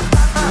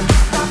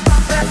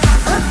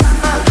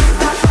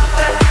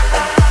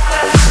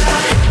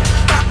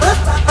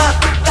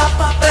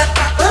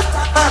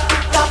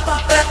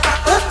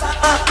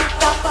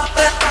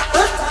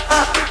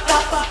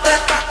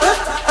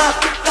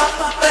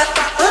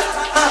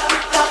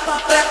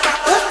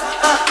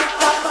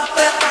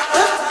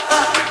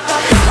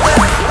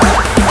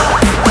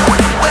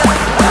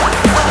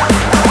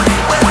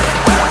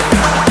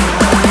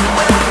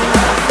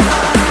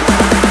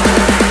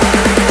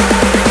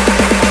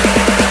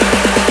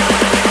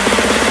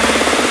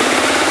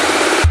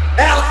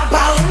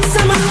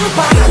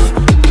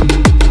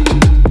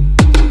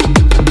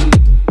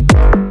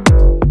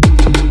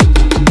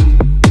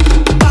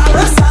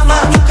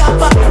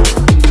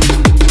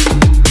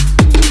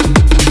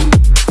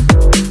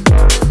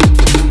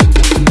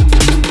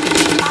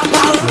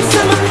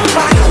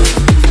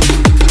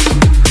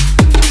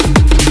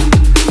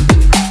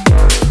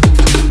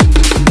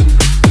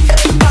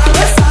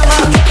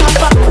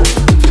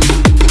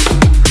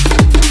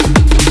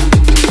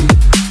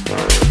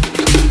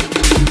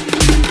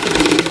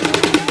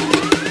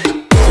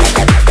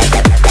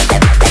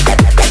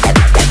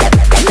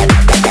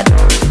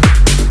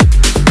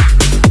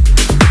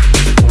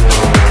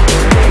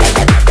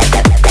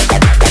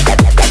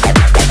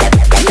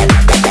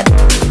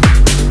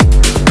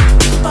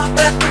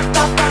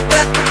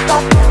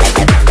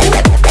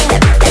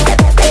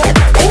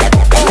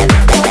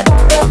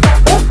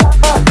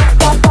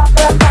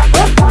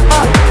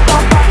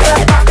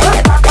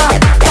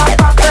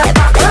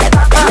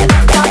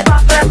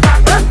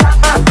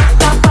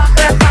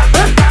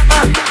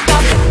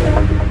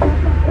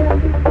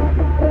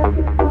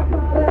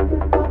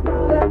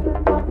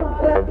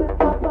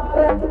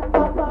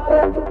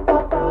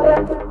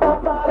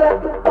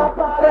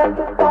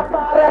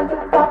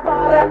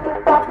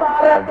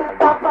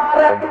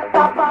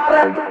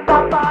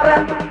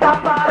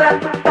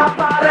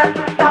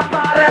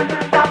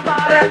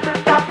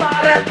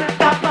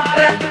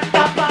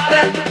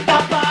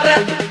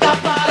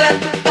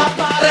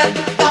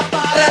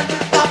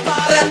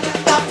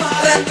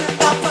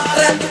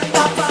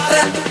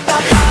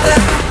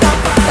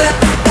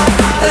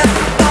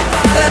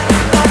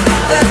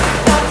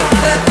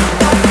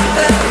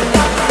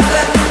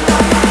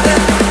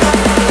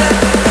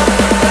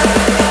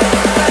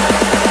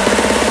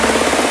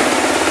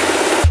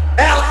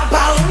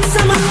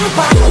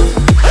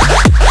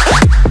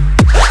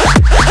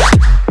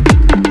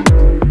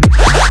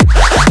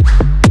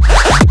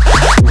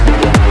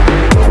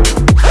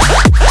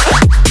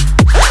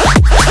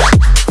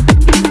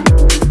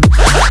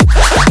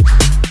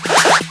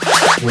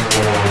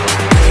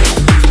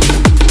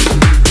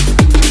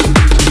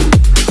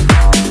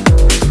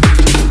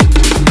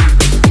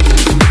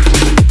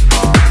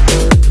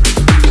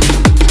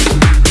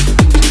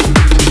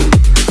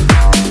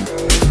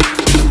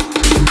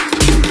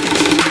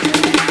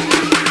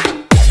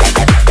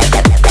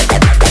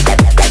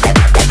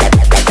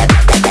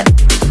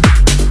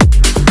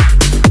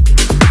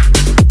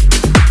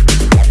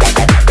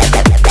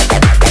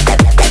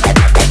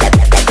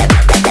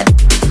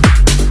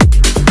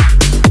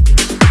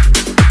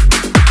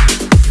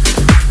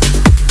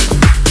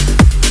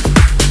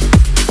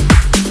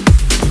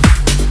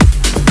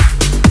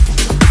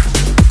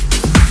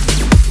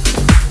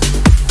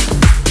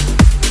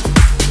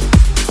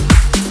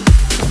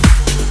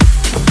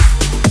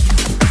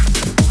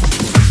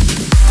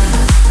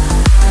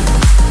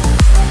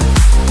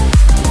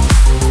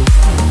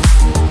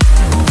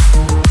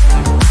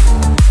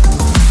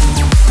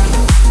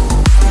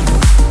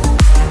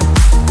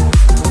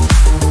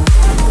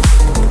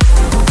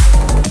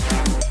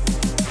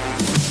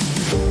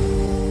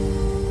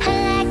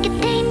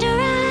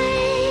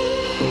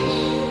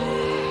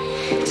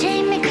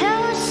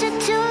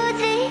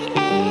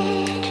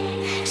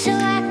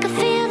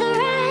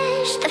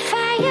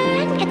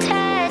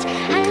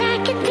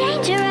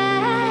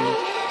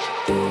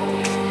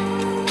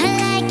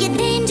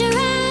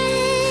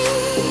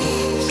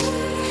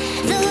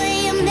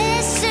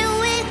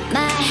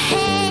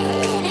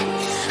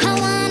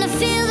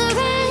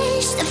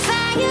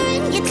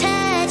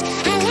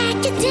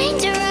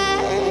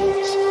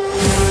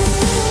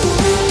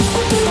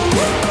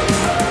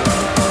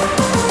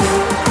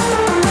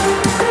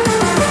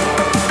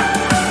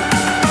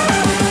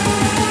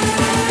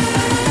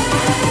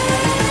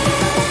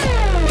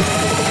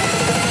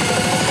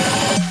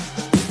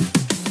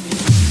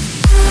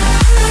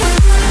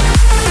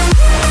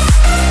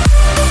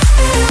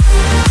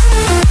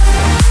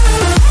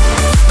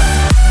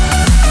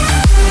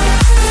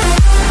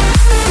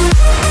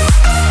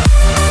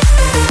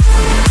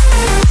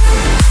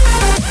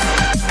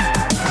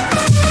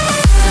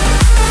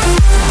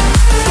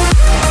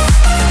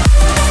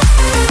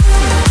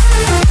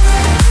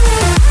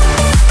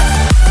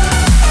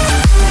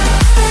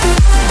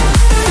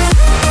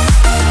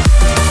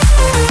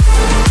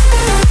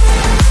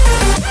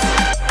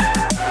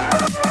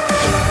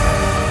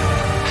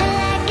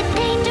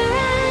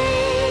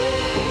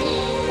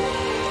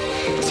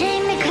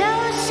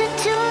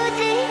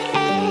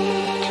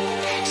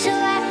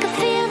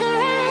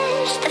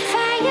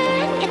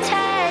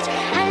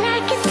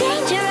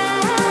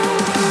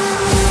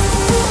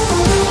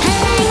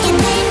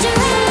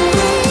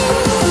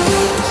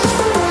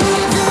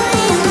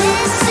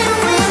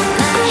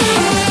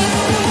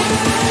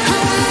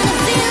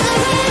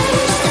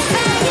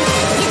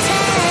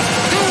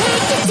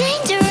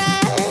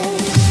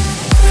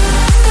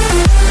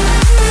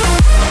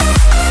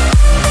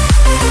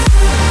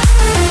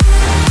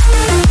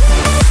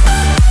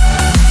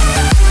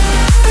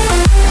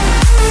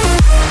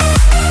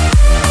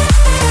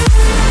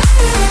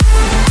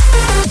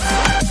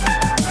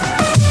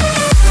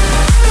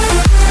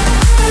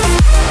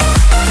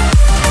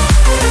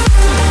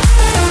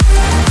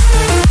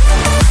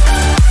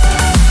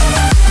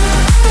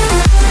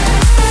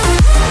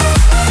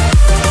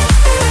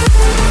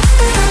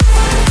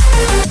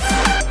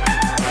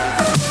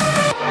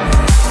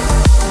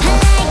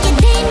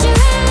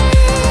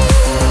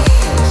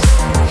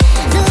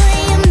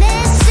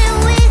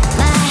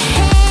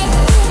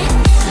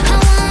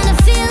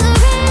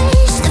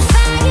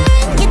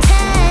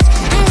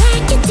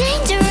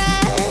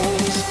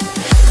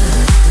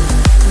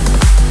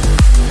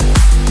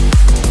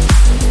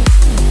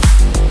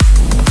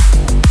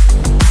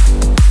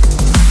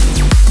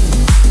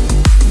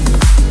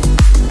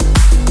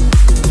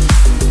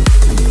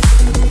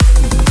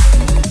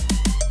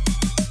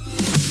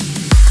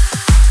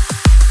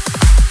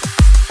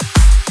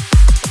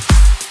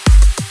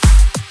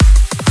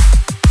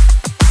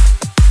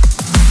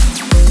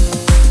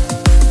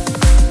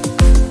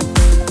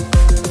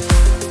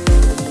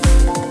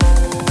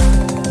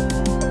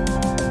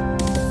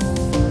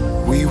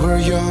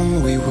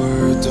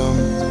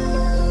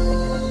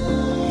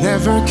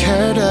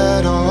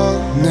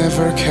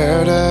 never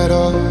cared at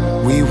all.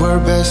 We were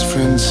best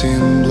friends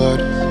in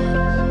blood,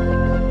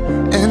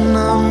 and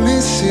I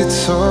miss it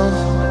so.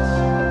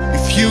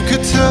 If you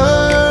could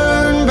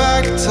turn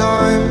back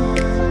time,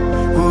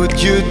 would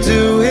you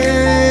do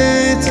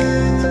it?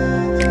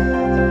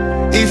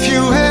 If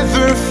you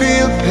ever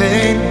feel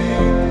pain,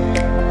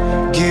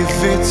 give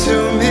it to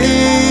me,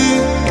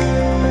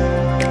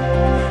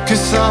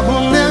 'cause I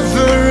will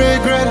never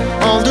regret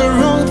all the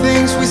wrong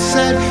things we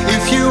said.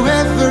 If you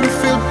ever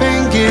feel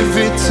pain, give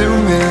it to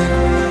me.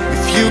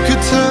 If you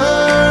could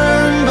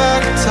turn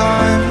back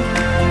time,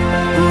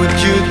 would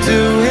you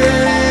do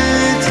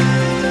it?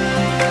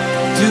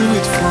 Do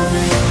it for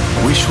me.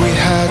 Wish we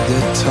had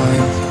the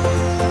time,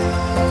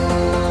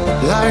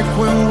 like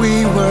when we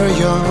were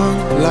young,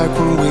 like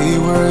when we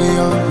were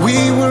young. We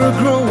were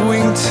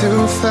growing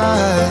too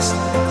fast.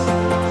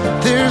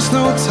 There's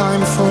no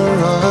time for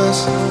us.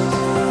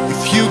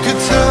 If you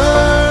could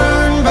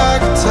turn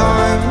back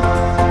time,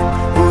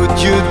 would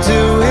you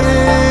do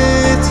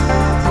it?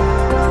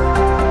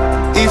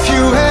 If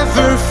you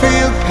ever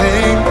feel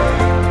pain,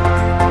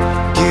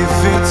 give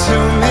it to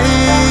me,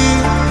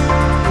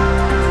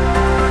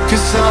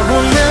 'cause I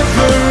will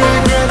never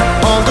regret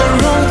all the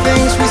wrong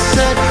things we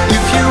said.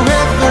 If you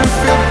ever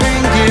feel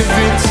pain, give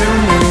it to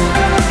me.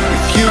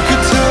 If you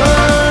could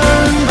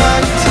turn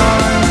back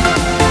time,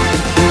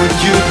 would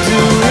you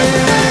do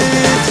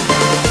it?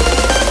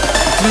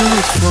 Do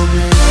it for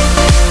me.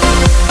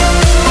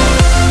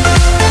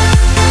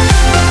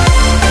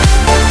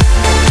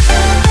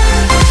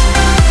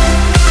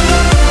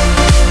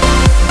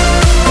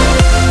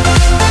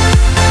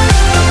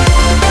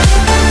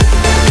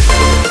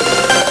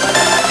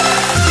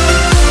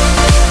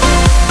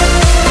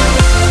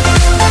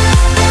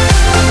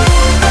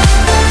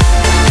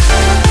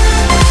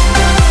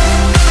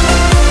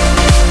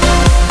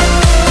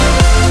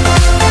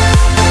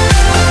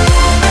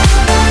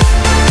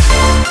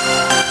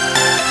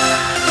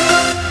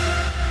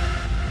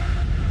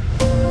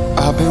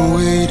 I've been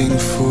waiting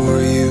for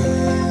you.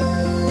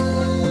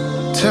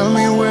 Tell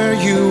me where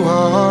you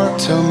are,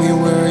 tell me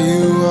where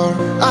you are.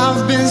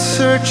 I've been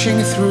searching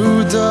through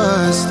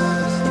dust,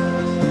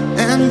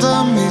 and I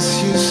miss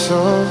you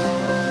so.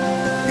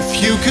 If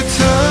you could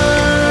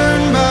turn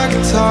back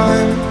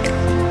time,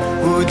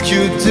 would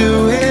you do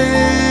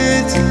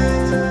it?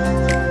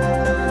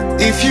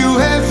 If you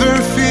ever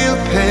feel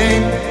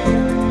pain,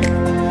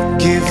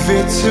 give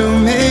it to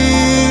me,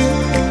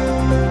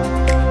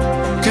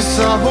 'cause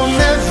I will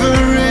never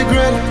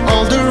regret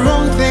all the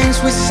wrong things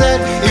we said.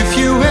 If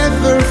you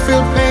ever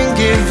feel pain,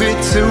 give it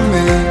to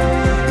me.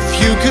 If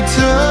you could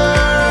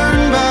turn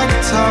back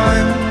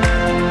time,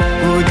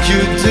 would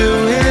you do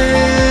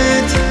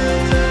it?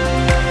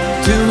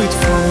 Do it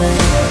for me.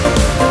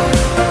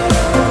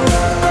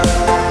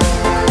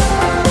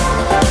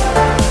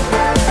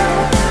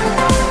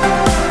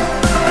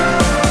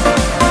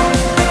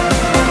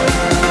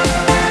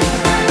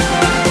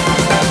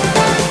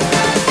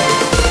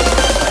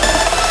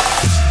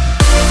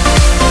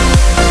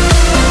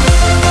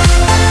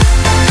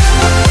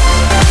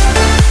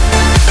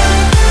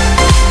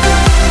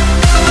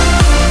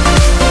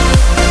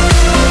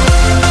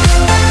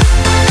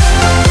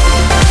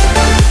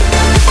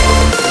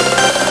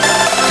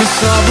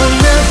 I will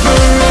never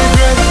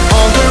regret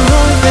all the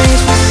wrong things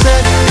we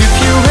said. If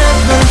you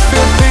ever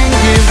feel pain,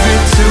 give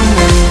it to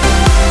me.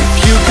 If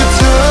you could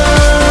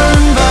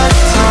turn back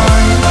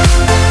time,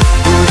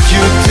 would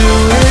you do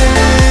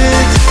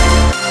it?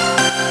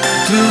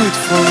 Do it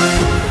for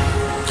me.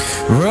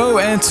 Row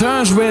and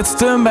Turns with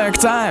Turn Back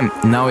Time.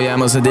 Now we're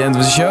almost at the end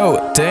of the show.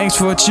 Thanks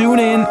for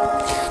tuning in.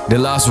 The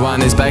last one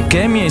is by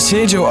Kemi and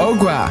Sergio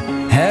Ogwa.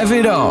 Have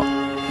it all.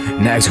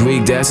 Next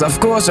week there's of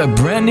course a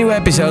brand new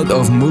episode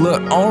of Muller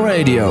on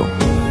Radio.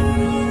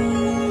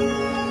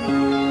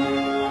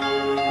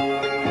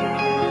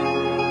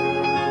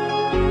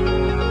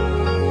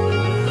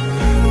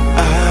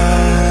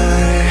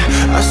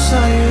 I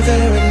saw you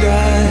there and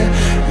I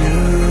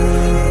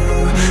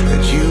knew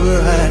that you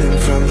were hiding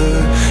from the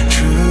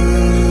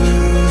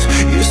truth.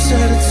 You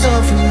said it's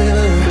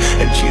unfamiliar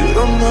and you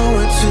don't know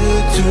what to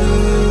do.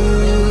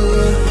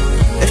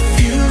 If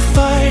you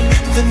fight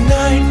the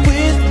night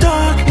with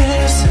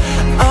darkness,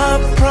 I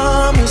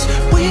promise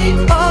we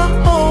are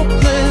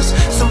hopeless.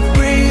 So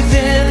breathe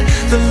in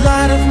the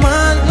light of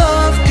my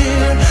love,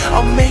 dear.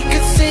 I'll make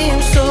it seem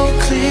so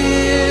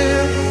clear.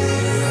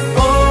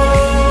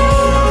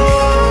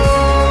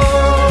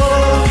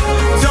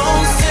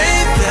 Don't say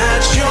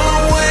that you're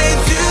way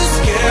too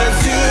scared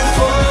to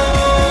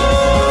fall.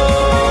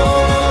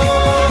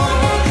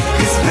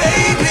 'Cause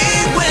baby,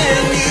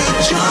 when you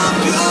jump,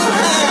 you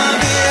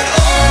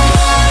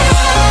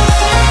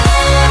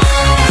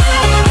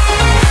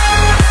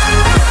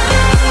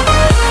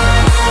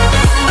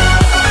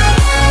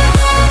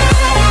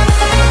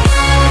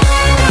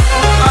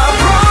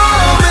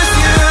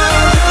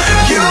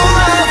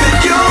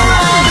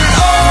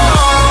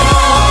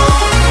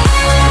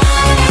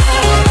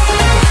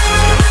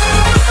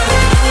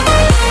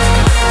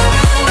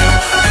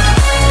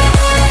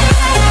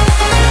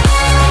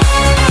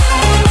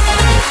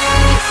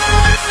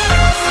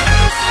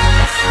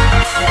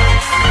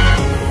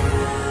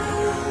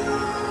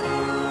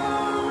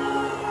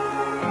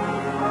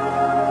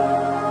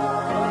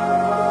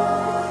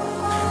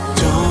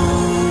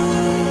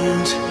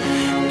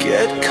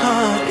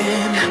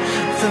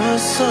the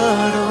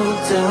subtle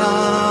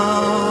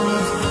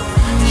doubt.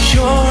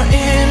 You're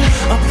in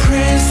a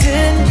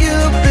prison you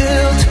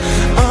built,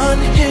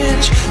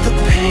 unhinged the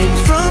pain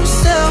from